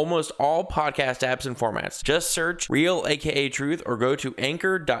on almost all podcast apps and formats. Just search Real aka Truth or go to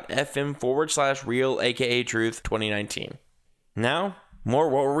anchor.fm/Real aka Truth 2019. Now, more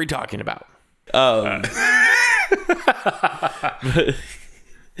what were we talking about? We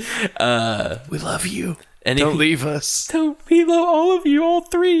love you. And don't leave us. We love all of you, all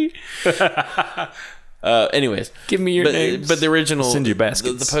 3. Anyways, give me your names. But the original, I'll send you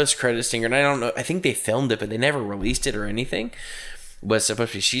baskets. The post-credit stinger, and I don't know. I think they filmed it, but they never released it or anything. Was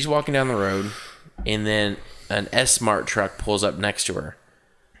supposed to be she's walking down the road, and then an S-Mart truck pulls up next to her,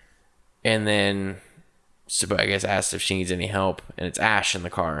 and then I guess asks if she needs any help, and it's Ash in the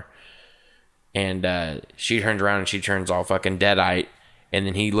car. And she turns around and she turns all fucking dead-eyed. And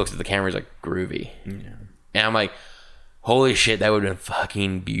then he looks at the camera, he's like, groovy. Yeah. And I'm like, holy shit, that would have been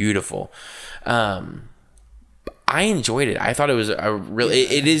fucking beautiful. I enjoyed it. I thought it was a really...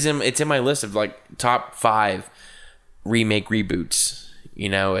 It's in my list of, like, top 5 remake reboots. You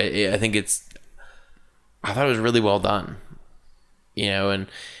know, I think it's... I thought it was really well done. You know, and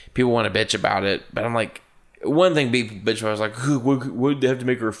people want to bitch about it. But I'm like... One thing people bitch about was like, would they have to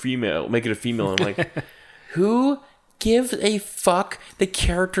make her a female? Make it a female? I'm like, who gives a fuck? The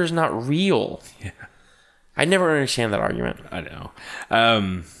character's not real. Yeah. I never understand that argument. I know.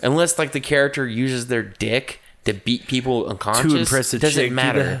 Unless like the character uses their dick to beat people unconscious, to impress a it doesn't chick,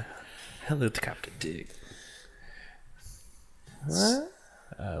 matter. Helicopter dick. What?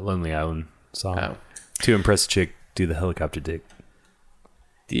 Lonely Island song. Oh. To impress a chick, do the helicopter dick.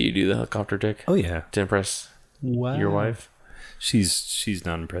 Do you do the helicopter dick? Oh yeah. To impress your wife? She's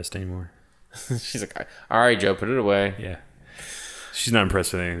not impressed anymore. She's like, all right, Joe, put it away. Yeah. She's not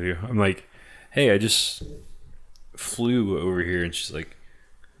impressed with anything. I'm like, hey, I just flew over here, and she's like,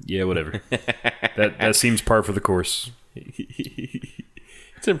 yeah, whatever. that seems par for the course.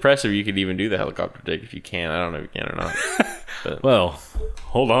 It's impressive you could even do the helicopter dick if you can. I don't know if you can or not. But. Well,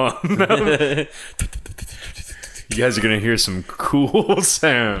 hold on. You guys are going to hear some cool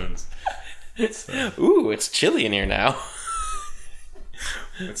sounds. Ooh, it's chilly in here now.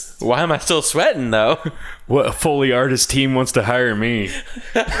 Why am I still sweating, though? What a Foley artist team wants to hire me.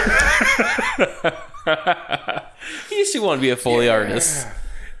 You used to want to be a Foley artist.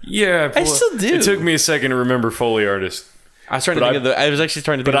 Yeah, I still do. It took me a second to remember Foley artist. I was trying to think of I was actually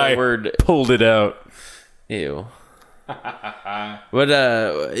trying to think of the word. Pulled it out. Ew. But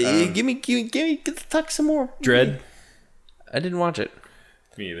give me talk some more. Dread. I didn't watch it.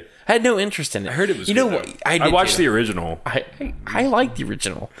 Me either. I had no interest in it. I heard it was. You know what? I watched the original. I like the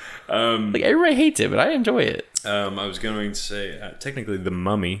original. Like everybody hates it, but I enjoy it. I was going to say technically The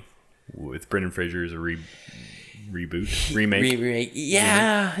Mummy with Brendan Fraser is a remake.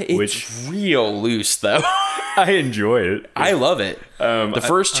 Yeah, it's real loose though. I enjoy it. I love it. The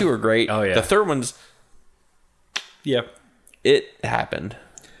first two are great. Oh yeah. The third one's it happened.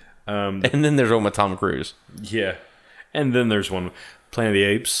 And then there's one with Tom Cruise. Yeah, and then there's one Planet of the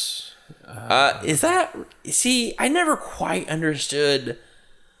Apes. Is that? See, I never quite understood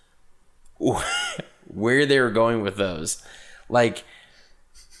where they were going with those. Like,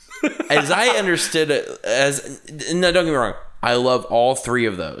 as I understood it, no, don't get me wrong. I love all three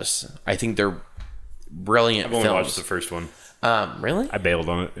of those. I think they're brilliant I've only films. watched the first one. Really? I bailed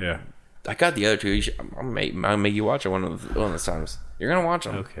on it. Yeah. I got the other two. I'll make you watch it one of the times. You're gonna watch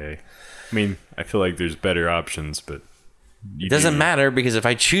them. Okay. I mean, I feel like there's better options, but it doesn't matter because if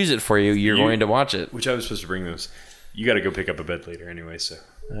I choose it for you, you're going to watch it. Which I was supposed to bring those. You got to go pick up a bed later anyway, so.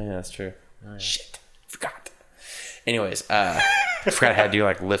 Oh, yeah, that's true. Oh, yeah. Shit, forgot. Anyways, I forgot how to do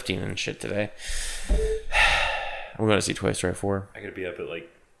like lifting and shit today. I'm going to see Toy Story 4. I got to be up at like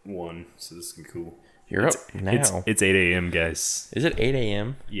 1, so this is gonna be cool. You're up now. It's 8 a.m., guys. Is it 8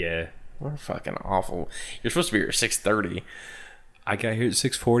 a.m.? Yeah. We're fucking awful. You're supposed to be here at 6:30. I got here at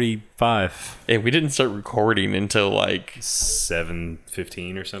 6:45. And we didn't start recording until like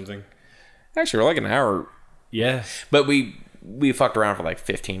 7:15 or something. Actually, we're like an hour. Yeah. But we fucked around for like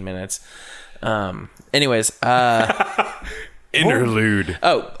 15 minutes. Anyways, interlude.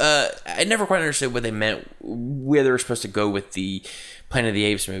 I never quite understood what they meant, where they were supposed to go with the Planet of the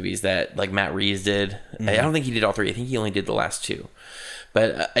Apes movies that like Matt Reeves did. Mm-hmm. I don't think he did all three. I think he only did the last two.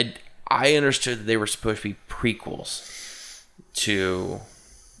 But I understood that they were supposed to be prequels to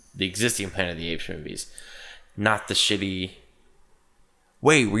the existing Planet of the Apes movies, not the shitty.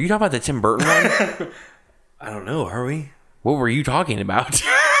 Wait, were you talking about the Tim Burton one? I don't know. Are we? What were you talking about?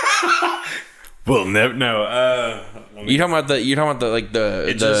 Well, no. You talking about the like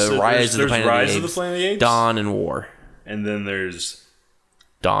the Rise of the Planet of the Apes, Dawn and War, and then there's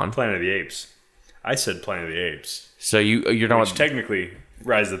Dawn, Planet of the Apes. I said Planet of the Apes. So you're talking about technically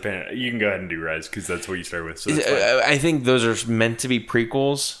Rise of the Planet. You can go ahead and do Rise because that's what you start with. So I think those are meant to be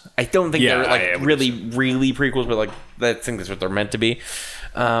prequels. I don't think they're like really prequels, but like I think that's what they're meant to be.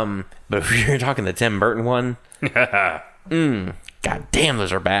 But if you're talking the Tim Burton one, god damn,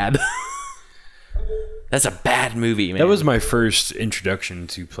 those are bad. That's a bad movie, man. That was my first introduction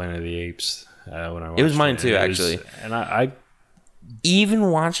to Planet of the Apes when I watched it. It was mine too, actually. And I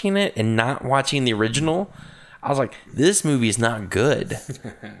even watching it and not watching the original, I was like, this movie is not good.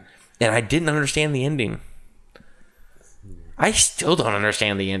 And I didn't understand the ending. I still don't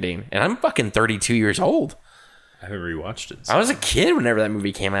understand the ending. And I'm fucking 32 years old. I haven't rewatched it. So. I was a kid whenever that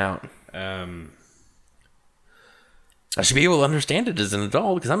movie came out. I should be able to understand it as an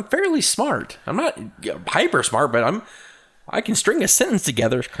adult because I'm fairly smart. I'm not hyper smart, but I can string a sentence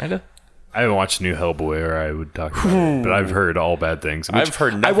together, kind of. I haven't watched the new Hellboy, or I would talk about it, but I've heard all bad things. I've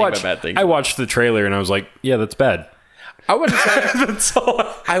heard nothing but bad things. I watched the trailer and I was like, yeah, that's bad. I wouldn't say that's all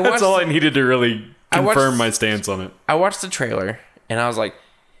I needed to really confirm my stance on it. I watched the trailer and I was like,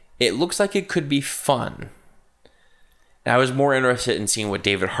 it looks like it could be fun. And I was more interested in seeing what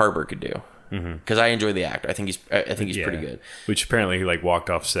David Harbour could do. Because I enjoy the actor. I think he's pretty good. Which apparently he like walked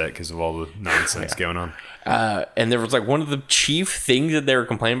off set because of all the nonsense going on. And there was like one of the chief things that they were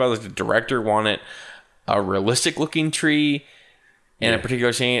complaining about was the director wanted a realistic looking tree in a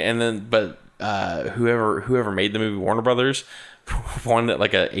particular scene, and then whoever made the movie, Warner Brothers, wanted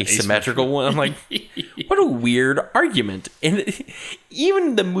like a asymmetrical one. I'm like, what a weird argument. And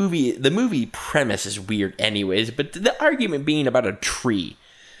even the movie premise is weird anyways, but the argument being about a tree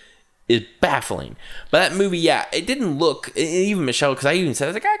is baffling. But that movie, it didn't look, even Michelle, because I even said, I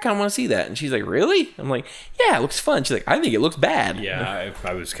was like, I kind of want to see that. And she's like, really? I'm like, yeah, it looks fun. She's like, I think it looks bad. Yeah,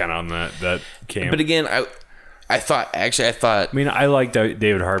 I was kind of on that camp. But again, I thought. I mean, I liked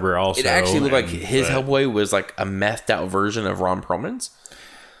David Harbour also. It actually looked like his Hellboy was like a methed out version of Ron Perlman's.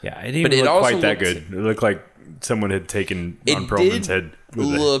 Yeah, it didn't look quite that good. It looked like someone had taken Ron Perlman's head.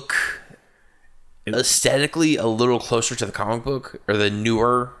 Aesthetically a little closer to the comic book or the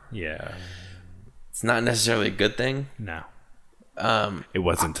newer. Yeah, it's not necessarily a good thing. No, it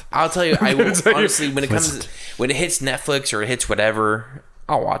wasn't. I'll tell you, I will honestly when it hits Netflix or it hits whatever,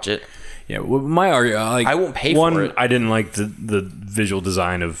 I'll watch it. Yeah, well, my argument, I won't pay for it. I didn't like the visual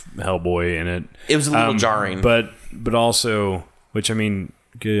design of Hellboy in it. It was a little jarring, but also, which I mean,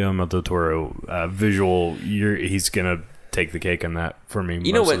 Guillermo del Toro visual, he's gonna take the cake on that for me.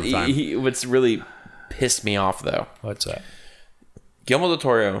 You know what? What's really pissed me off though? What's that? Guillermo del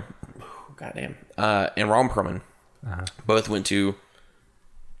Toro, goddamn, and Ron Perlman both went to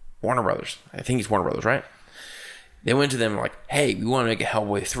Warner Brothers. I think it's Warner Brothers, right? They went to them like, hey, we want to make a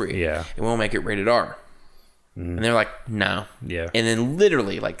Hellboy 3. Yeah. And we'll make it rated R. And they're like, no. Yeah. And then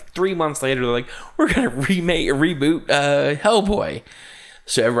literally like 3 months later, they're like, we're going to reboot Hellboy.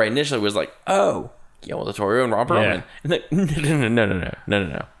 So everybody initially was like, oh, Guillermo del Toro and Rob Perlman. And like,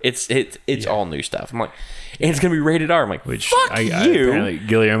 no. It's all new stuff. I'm like, and it's going to be rated R. I'm like, fuck you. Apparently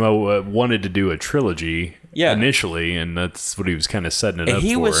Guillermo wanted to do a trilogy initially, and that's what he was kind of setting it up for.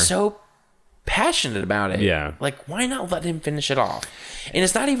 He was so passionate about it. Yeah. Like, why not let him finish it off? And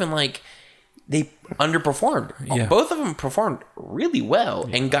it's not even like they underperformed. Yeah. Both of them performed really well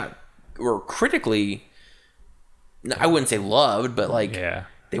and were critically, I wouldn't say loved, but like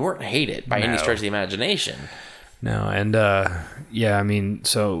they weren't hated by any stretch of the imagination. No, and I mean,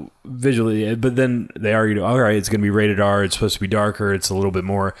 so visually, but then they argued, all right, it's going to be rated R, it's supposed to be darker, it's a little bit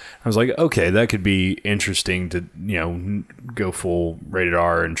more. I was like, okay, that could be interesting to, go full rated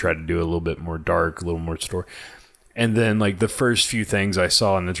R and try to do a little bit more dark, a little more story. And then, like, the first few things I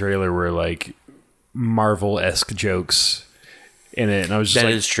saw in the trailer were, like, Marvel-esque jokes in it. And I was just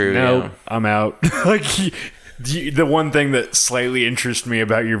that is true, no, I'm out. Like, the one thing that slightly interested me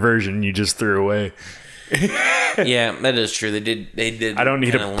about your version, you just threw away. Yeah, that is true. They did. I don't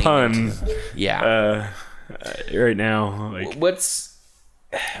need a pun. Right now. Like,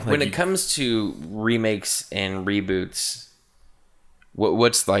 when it comes to remakes and reboots,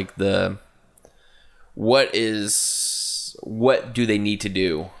 what's like what do they need to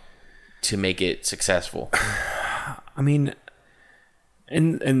do to make it successful? I mean,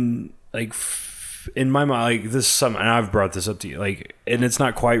 and like in my mind, like this is something, and I've brought this up to you, like, and it's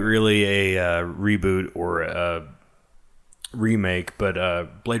not quite really a reboot or a remake,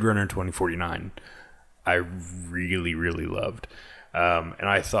 but Blade Runner 2049, I really, really loved, and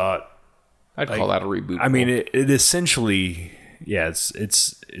I thought I'd call that a reboot. I mean, it essentially, it's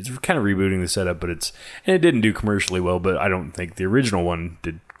kind of rebooting the setup, and it didn't do commercially well, but I don't think the original one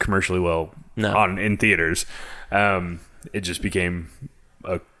did commercially well in theaters. It just became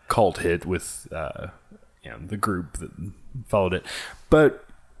a cult hit with the group that followed it, but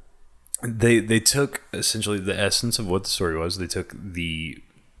they took essentially the essence of what the story was. They took the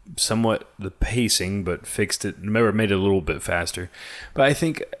pacing, but fixed it, made it a little bit faster. But I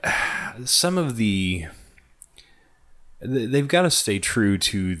think some of they've got to stay true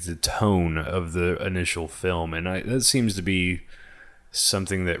to the tone of the initial film, and that seems to be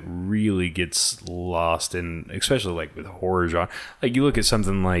something that really gets lost in, especially like with horror genre. Like you look at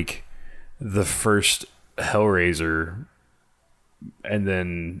something like the first Hellraiser, and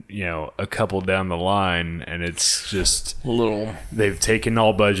then a couple down the line, and it's just they've taken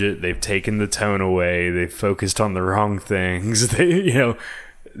all budget, they've taken the tone away, they've focused on the wrong things.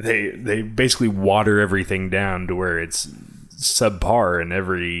 They basically water everything down to where it's subpar in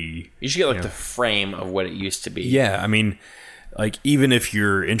every. You should get the frame of what it used to be. Yeah, I mean, like even if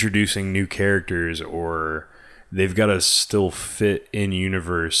you're introducing new characters, or they've got to still fit in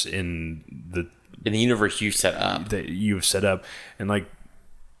universe in the universe you set up. That you've set up, and like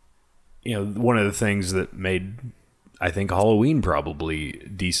one of the things that made I think Halloween probably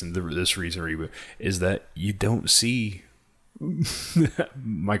decent this recent reboot is that you don't see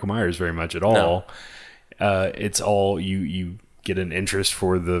Michael Myers very much at all. No. It's all you get an interest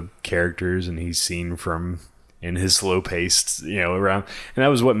for the characters, and he's seen from in his slow paced around, and that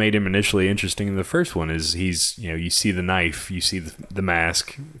was what made him initially interesting in the first one. Is he's you see the knife, you see the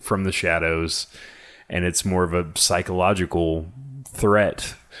mask from the shadows, and it's more of a psychological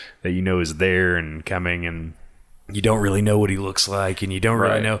threat that is there and coming, and you don't really know what he looks like, and you don't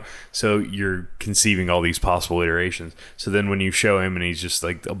really know. So you're conceiving all these possible iterations. So then when you show him and he's just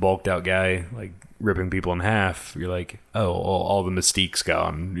like a bulked out guy, like ripping people in half, you're like, oh, all the mystique's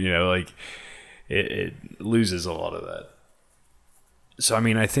gone. Like it loses a lot of that. So, I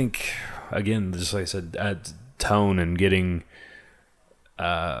mean, I think, again, just like I said, add tone and getting,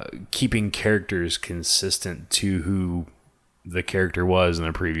 keeping characters consistent to who the character was in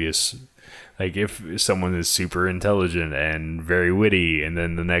the previous. Like if someone is super intelligent and very witty, and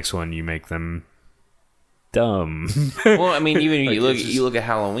then the next one you make them dumb. Well, I mean, even like you look at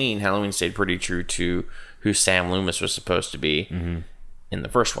Halloween. Halloween stayed pretty true to who Sam Loomis was supposed to be in the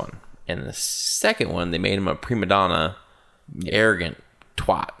first one. In the second one, they made him a prima donna, arrogant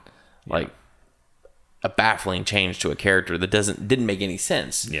twat, like a baffling change to a character that didn't make any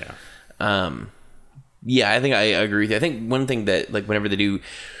sense. Yeah. I think I agree with you. I think one thing that like when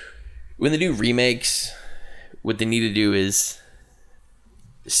they do remakes, what they need to do is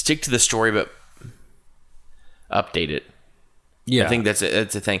stick to the story but update it. Yeah, I think that's a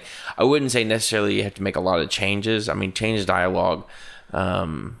thing. I wouldn't say necessarily you have to make a lot of changes. I mean, change dialogue.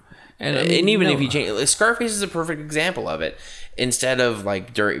 And even if you change, Scarface is a perfect example of it. Instead of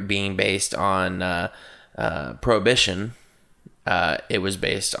like being based on Prohibition, it was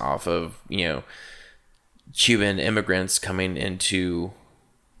based off of, Cuban immigrants coming into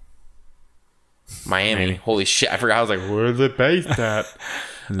Miami. Holy shit, I forgot. I was like, where is it based at?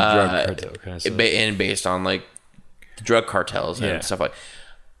 The drug cartel kind of stuff. And based on like drug cartels and stuff like.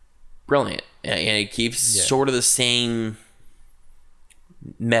 Brilliant, and it keeps sort of the same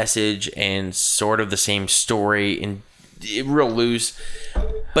message and sort of the same story and real loose,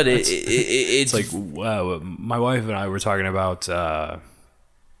 but it's like, wow. My wife and I were talking about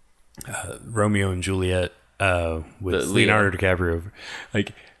Romeo and Juliet with Leonardo DiCaprio.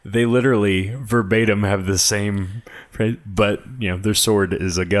 Like, they literally verbatim have the same phrase, but their sword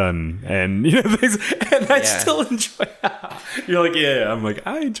is a gun, and things, and I still enjoy it. You're like, I'm like,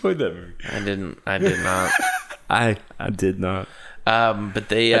 I enjoyed that movie. I did not. I did not. But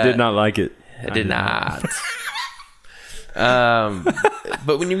they I did not like it. I did not.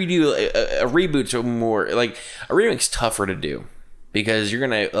 But when you do a reboot's more like a remake's tougher to do because you're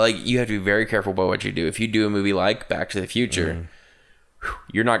gonna you have to be very careful about what you do. If you do a movie like Back to the Future,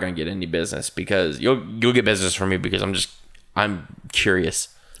 you're not gonna get any business because you'll get business from me because I'm curious.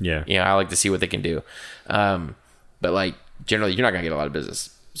 Yeah. I like to see what they can do. But generally you're not gonna get a lot of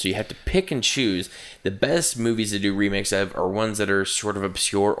business. So you have to pick and choose. The best movies to do remakes of are ones that are sort of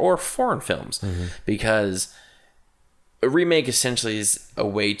obscure or foreign films because a remake essentially is a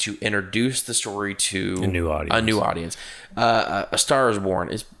way to introduce the story to a new audience. A Star is Born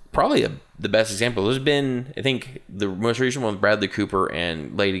is probably the best example. There's been, I think, the most recent one with Bradley Cooper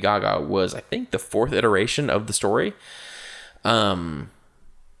and Lady Gaga was, I think, the 4th iteration of the story. So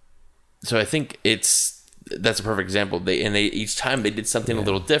I think that's a perfect example. They each time they did something a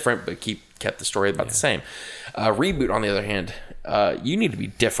little different, but kept the story about the same. Reboot, on the other hand, you need to be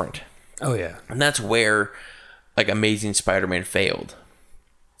different. Oh yeah, and that's where Amazing Spider-Man failed.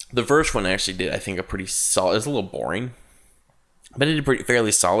 The first one actually did, I think, a pretty solid. It was a little boring, but it did a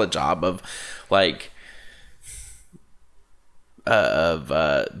fairly solid job of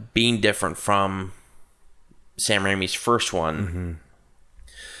being different from Sam Raimi's first one.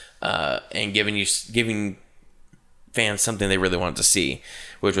 And giving fans something they really wanted to see,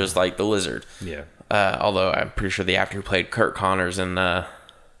 which was like the Lizard. Yeah. Although I'm pretty sure the actor who played Kurt Connors in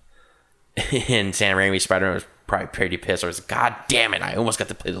Sam Raimi's Spider-Man was probably pretty pissed. I was like, God damn it, I almost got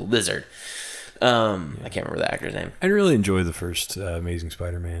to play the Lizard. I can't remember the actor's name. I really enjoyed the first Amazing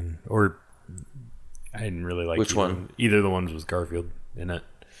Spider-Man, or I didn't really like which one? Either of the ones with Garfield in it.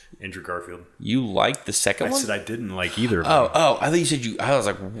 Andrew Garfield. You liked the second one? I said I didn't like either of them. Oh, I thought you said I was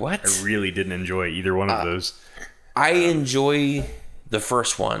like, what? I really didn't enjoy either one of those. I enjoy the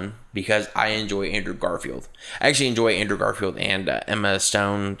first one because I enjoy Andrew Garfield. I actually enjoy Andrew Garfield and Emma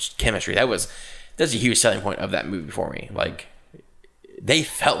Stone's chemistry. That's a huge selling point of that movie for me. They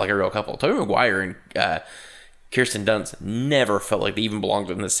felt like a real couple. Tobey Maguire and Kirsten Dunst never felt like they even belonged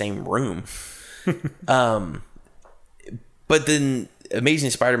in the same room. But then Amazing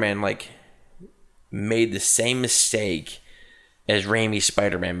Spider-Man made the same mistake as Raimi's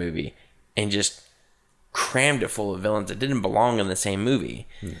Spider-Man movie and just crammed it full of villains that didn't belong in the same movie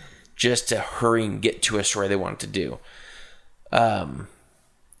just to hurry and get to a story they wanted to do.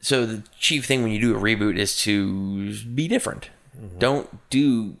 So the chief thing when you do a reboot is to be different. Don't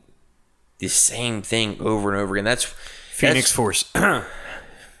do the same thing over and over again. That's Phoenix Force.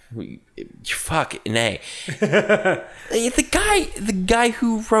 Fuck nay. The guy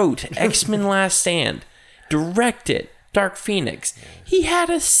who wrote X-Men Last Stand, directed Dark Phoenix, he had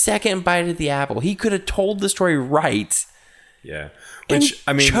a second bite at the apple. He could have told the story right. Yeah. Which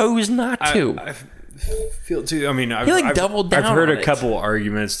chose not to. I feel too. I mean, I've doubled down. I've heard on a couple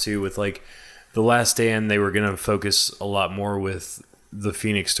arguments too with The Last Stand. They were going to focus a lot more with the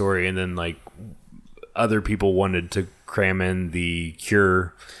Phoenix story, and then other people wanted to cram in the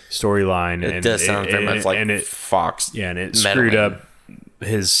Cure storyline. It does sound very much like Fox. Yeah, and it screwed up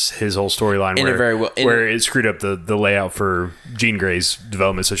his whole storyline where it screwed up the layout for Jean Grey's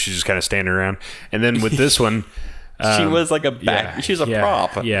development, so she's just kind of standing around. And then with this one, she was like she was a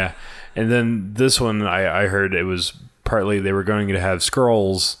prop. Yeah. And then this one, I heard it was partly they were going to have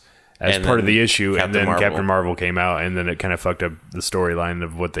Skrulls as part of the issue, and then Captain Marvel came out, and then it kind of fucked up the storyline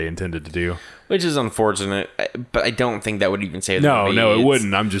of what they intended to do. Which is unfortunate, but I don't think that would even save the movie. No, it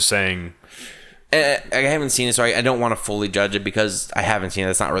wouldn't. I'm just saying. I haven't seen it, so I don't want to fully judge it because I haven't seen it.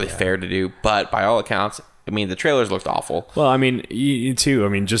 That's not really fair to do. But by all accounts, the trailers looked awful. Well, you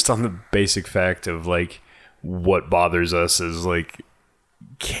too. Just on the basic fact of what bothers us is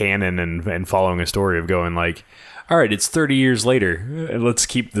canon and following a story of going all right, it's 30 years later. Let's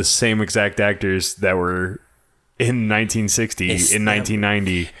keep the same exact actors that were in 1960, in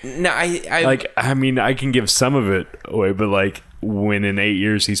 1990. No, I mean, I can give some of it away, but like when in 8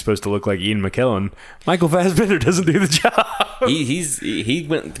 years he's supposed to look like Ian McKellen, Michael Fassbender doesn't do the job. He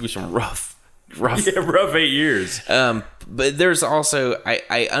went through some rough 8 years. But there's also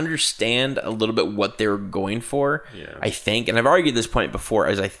I understand a little bit what they were going for. Yeah. I think, and I've argued this point before,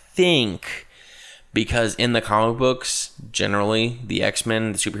 as I think because in the comic books, generally the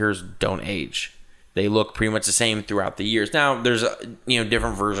X-Men, the superheroes don't age. They look pretty much the same throughout the years. Now, there's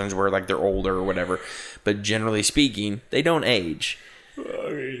different versions where like they're older or whatever, but generally speaking, they don't age.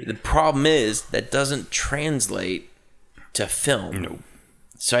 The problem is that doesn't translate to film. No.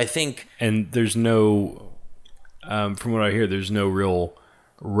 So I think, and there's no, from what I hear, there's no real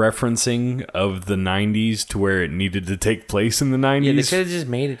referencing of the 90s to where it needed to take place in the 90s. Yeah, they could have just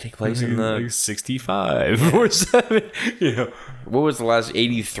made it take place in the... Like 65 or 7. What was the last...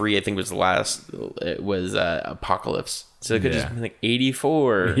 83, I think, was the last... It was Apocalypse. So it could just been like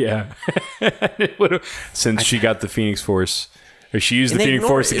 84. Yeah. Since she got the Phoenix Force... Or she used the Phoenix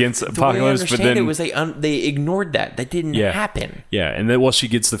Force against Apocalypse, but then... it was they ignored that. That didn't happen. Yeah, and then, she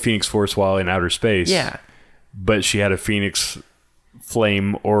gets the Phoenix Force while in outer space. Yeah. But she had a Phoenix...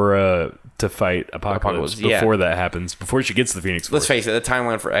 Flame aura to fight Apocalypse before that happens, before she gets the Phoenix Force. Let's face it, the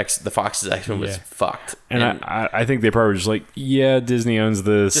timeline for the Fox's X-Men was fucked. And I think they probably were just like, yeah, Disney owns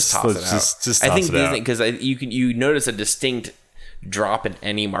this. Just toss it out. Just toss I think it Disney, out. because you notice a distinct drop in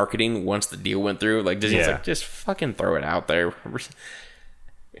any marketing once the deal went through. Like Disney's like, just fucking throw it out there.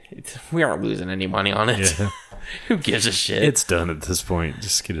 We aren't losing any money on it. Yeah. Who gives a shit? It's done at this point.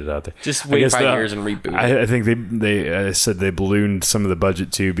 Just get it out there. Just wait 5 years and reboot. I think they said they ballooned some of the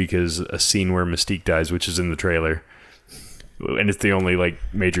budget too, because a scene where Mystique dies, which is in the trailer, and it's the only like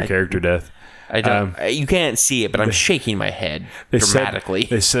major character death. I don't. You can't see it, but I'm shaking my head dramatically.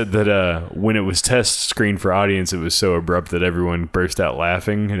 They said that when it was test screened for audience, it was so abrupt that everyone burst out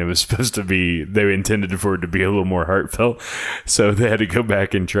laughing, and it was supposed to be, they intended for it to be a little more heartfelt, so they had to go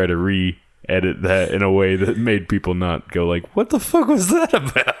back and try to re-edit that in a way that made people not go like, what the fuck was that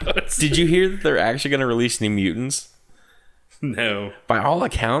about? Did you hear that they're actually going to release New Mutants? No. By all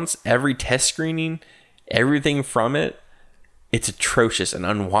accounts, every test screening, everything from it, it's atrocious and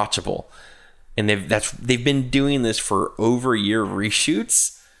unwatchable. And they've been doing this for over a year of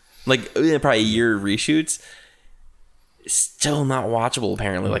reshoots, like probably a year of reshoots. Still not watchable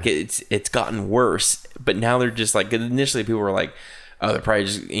apparently. Like it's gotten worse. But now they're just like, initially people were like, oh, they're probably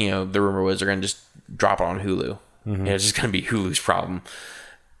just, the rumor was they're gonna just drop it on Hulu. Mm-hmm. It's just gonna be Hulu's problem.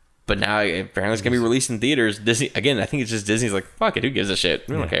 But now apparently it's gonna be released in theaters. Disney again. I think it's just Disney's like, fuck it, who gives a shit?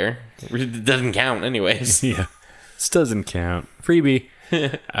 We don't care. It doesn't count anyways. Yeah, this doesn't count. Freebie.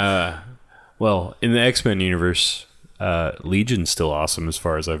 Well, in the X-Men universe, Legion's still awesome as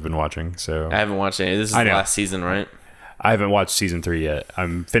far as I've been watching. So I haven't watched any. This is the last season, right? I haven't watched season 3 yet.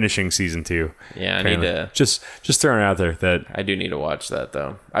 I'm finishing season 2. Yeah, I need to just throwing it out there that I do need to watch that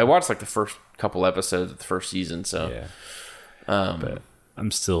though. I watched like the first couple episodes of the first season, so yeah. But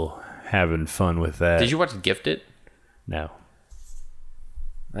I'm still having fun with that. Did you watch Gifted? No.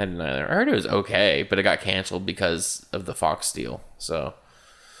 I didn't either. I heard it was okay, but it got canceled because of the Fox deal. So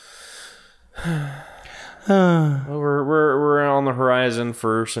we're on the horizon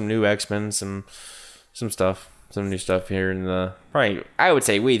for some new X-Men, some stuff, some new stuff here in the probably. I would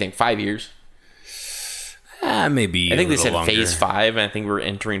say, what do you think? 5 years? Maybe. I think they said longer. phase 5, and I think we're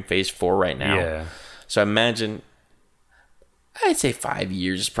entering phase 4 right now. Yeah. So imagine, I'd say 5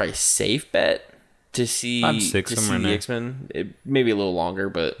 years is probably a safe bet to see 5, 6, to see somewhere in the there. X-Men. Maybe a little longer,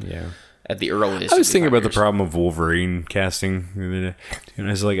 but yeah. At the earliest. I was thinking about the years. problem of Wolverine casting the other day. And I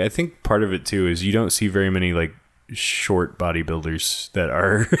was like, I think part of it too is you don't see very many like short bodybuilders that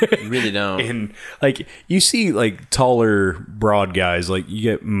are You really don't. And like you see like taller, broad guys. Like you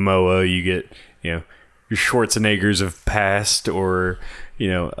get Moa, you get your Schwarzeneggers of past, or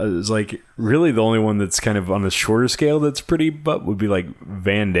it's like really the only one that's kind of on the shorter scale that's pretty butt would be like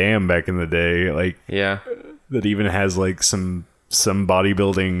Van Damme back in the day. Like that even has like some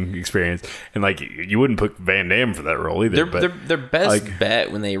bodybuilding experience, and like you wouldn't put Van Damme for that role either. Their best bet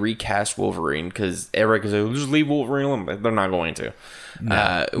when they recast Wolverine, because everybody can say, just leave Wolverine alone. They're not going to.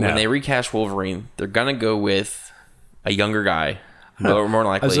 When they recast Wolverine, they're gonna go with a younger guy, more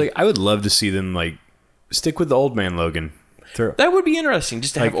likely. I was like, I would love to see them like stick with the old man Logan. That would be interesting,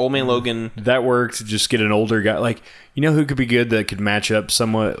 just to have old man Logan. That worked. Just get an older guy. Like, who could be good that could match up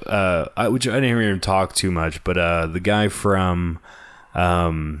somewhat? Which I didn't even talk too much, but the guy from,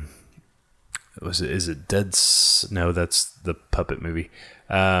 is it Dead? No, that's the puppet movie.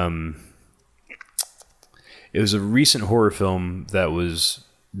 It was a recent horror film that was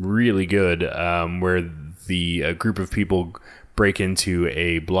really good, where the group of people break into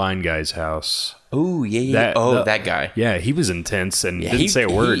a blind guy's house. Oh, yeah. That guy. Yeah, he was intense and didn't say a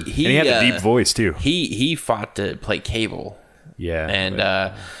word. And he had a deep voice, too. He fought to play Cable. Yeah. And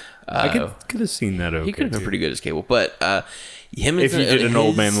I could have seen that okay. He could have been pretty good as Cable. But him if you did an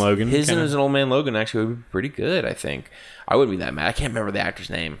Old Man Logan. His and an Old Man Logan actually would be pretty good, I think. I wouldn't be that mad. I can't remember the actor's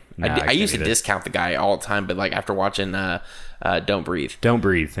name. I used to discount the guy all the time, but like after watching Don't Breathe. Don't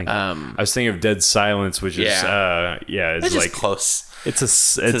Breathe. Thank you. I was thinking of Dead Silence, which is it's like just close.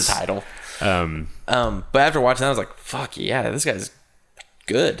 It's the title. But after watching that, I was like, "Fuck yeah, this guy's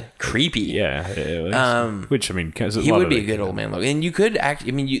good, creepy." Yeah, it was, which I mean, he would be a good Old Man Logan, and you could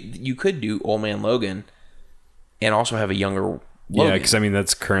you could do Old Man Logan, and also have a younger Logan. Yeah, because I mean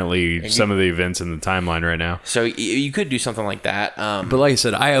that's currently some of the events in the timeline right now. So you could do something like that. But like I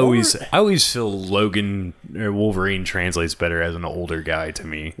said, I always feel Logan or Wolverine translates better as an older guy to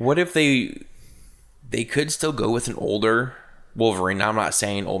me. What if they could still go with an older Wolverine? Now, I'm not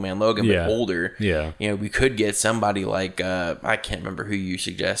saying Old Man Logan, but older. Yeah. You know, we could get somebody like I can't remember who you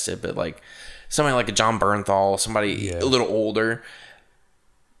suggested, but like somebody like a John Bernthal, somebody a little older.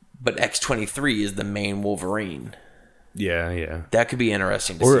 But X-23 is the main Wolverine. Yeah. That could be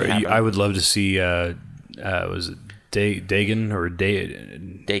interesting to see happen. I would love to see was it Dakin or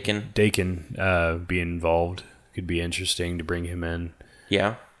Dakin be involved. Could be interesting to bring him in.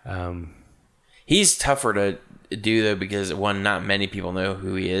 Yeah. He's tougher to do though because one, not many people know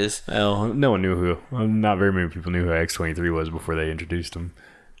who he is. Well, no one knew who. Not very many people knew who X-23 was before they introduced him.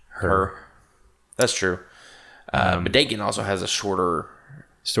 Her. That's true. But Dakin also has a shorter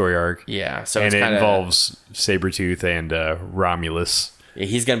story arc. Yeah, so and it involves Sabretooth and Romulus. Yeah,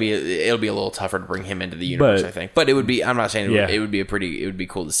 it'll be a little tougher to bring him into the universe, I think. But it would be. I'm not saying it would be it would be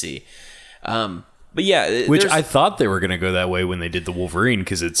cool to see. But yeah, which I thought they were going to go that way when they did the Wolverine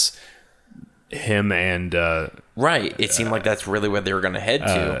because it's him and right. It seemed like that's really where they were going to head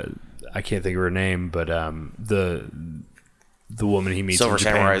to. I can't think of her name, but the woman he meets, Silver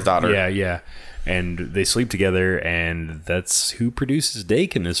Samurai's daughter. Yeah. And they sleep together, and that's who produces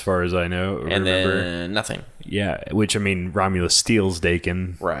Dakin, as far as I know. And then nothing. Yeah, which, I mean, Romulus steals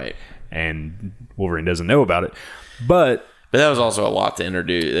Dakin. Right. And Wolverine doesn't know about it. But that was also a lot to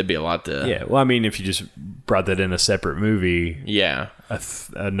introduce. That'd be a lot to... Yeah, well, I mean, if you just brought that in a separate movie... Yeah.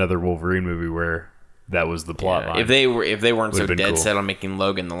 Another Wolverine movie where that was the plot line. If they weren't so dead set on making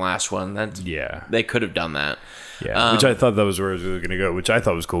Logan the last one, they could have done that. Yeah, which I thought that was where it was going to go, which I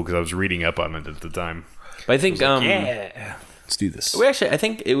thought was cool because I was reading up on it at the time. But I think, let's do this. I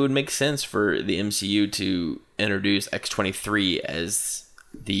think it would make sense for the MCU to introduce X-23 as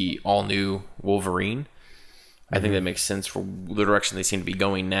the all-new Wolverine. I think that makes sense for the direction they seem to be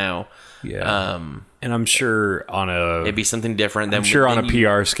going now. Yeah, and I'm sure it'd be something different. I'm sure on a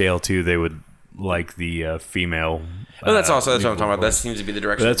PR scale too, they would like the female. That's what I'm talking about. That seems to be the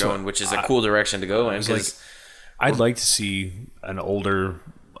direction they're going, which is a cool direction to go in. I'd like to see an older,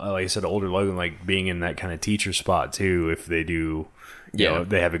 like I said, older Logan, like being in that kind of teacher spot too. If they do, you know,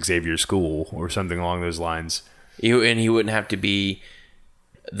 they have Xavier School or something along those lines. And he wouldn't have to be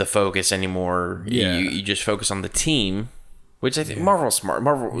the focus anymore. Yeah. You just focus on the team, which I think Marvel's smart.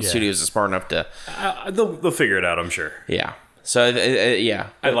 Marvel Studios is smart enough to. They'll figure it out, I'm sure. Yeah. So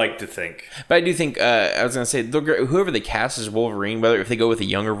I like to think, but I do think I was gonna say whoever they cast as Wolverine, whether if they go with a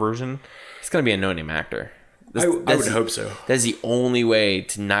younger version, it's gonna be a no-name actor. I would hope so. That's the only way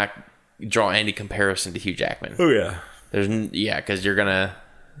to not draw any comparison to Hugh Jackman. Oh yeah, because you're gonna,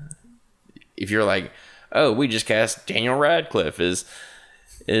 if you're like, oh, we just cast Daniel Radcliffe as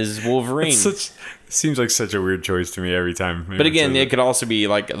Wolverine. Seems like such a weird choice to me every time. But again, it could also be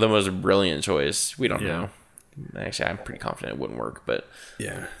like the most brilliant choice. We don't know. Actually, I'm pretty confident it wouldn't work, but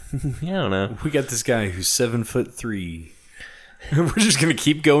yeah, I don't know. We got this guy who's 7'3". We're just gonna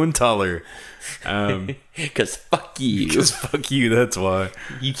keep going taller. Because fuck you. Because fuck you. That's why.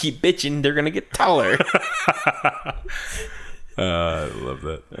 You keep bitching, they're gonna get taller. I love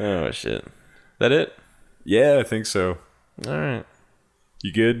that. Oh shit. That it? Yeah, I think so. All right.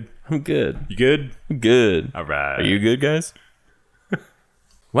 You good? I'm good. You good? I'm good. All right. Are you good, guys?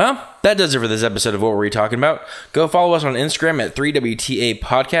 Well, that does it for this episode of What Were We Talking About? Go follow us on Instagram at 3WTA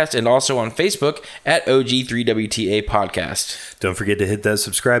Podcast and also on Facebook at OG3WTA Podcast. Don't forget to hit that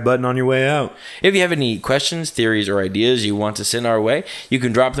subscribe button on your way out. If you have any questions, theories, or ideas you want to send our way, you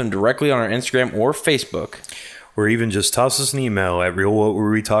can drop them directly on our Instagram or Facebook. Or even just toss us an email at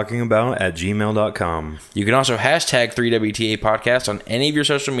realwhatwerewetalkingabout@gmail.com. You can also hashtag 3WTA Podcast on any of your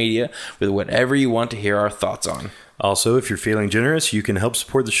social media with whatever you want to hear our thoughts on. Also, if you're feeling generous, you can help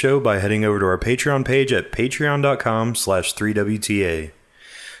support the show by heading over to our Patreon page at patreon.com/3WTA.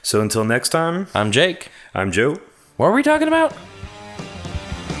 So until next time, I'm Jake. I'm Joe. What are we talking about?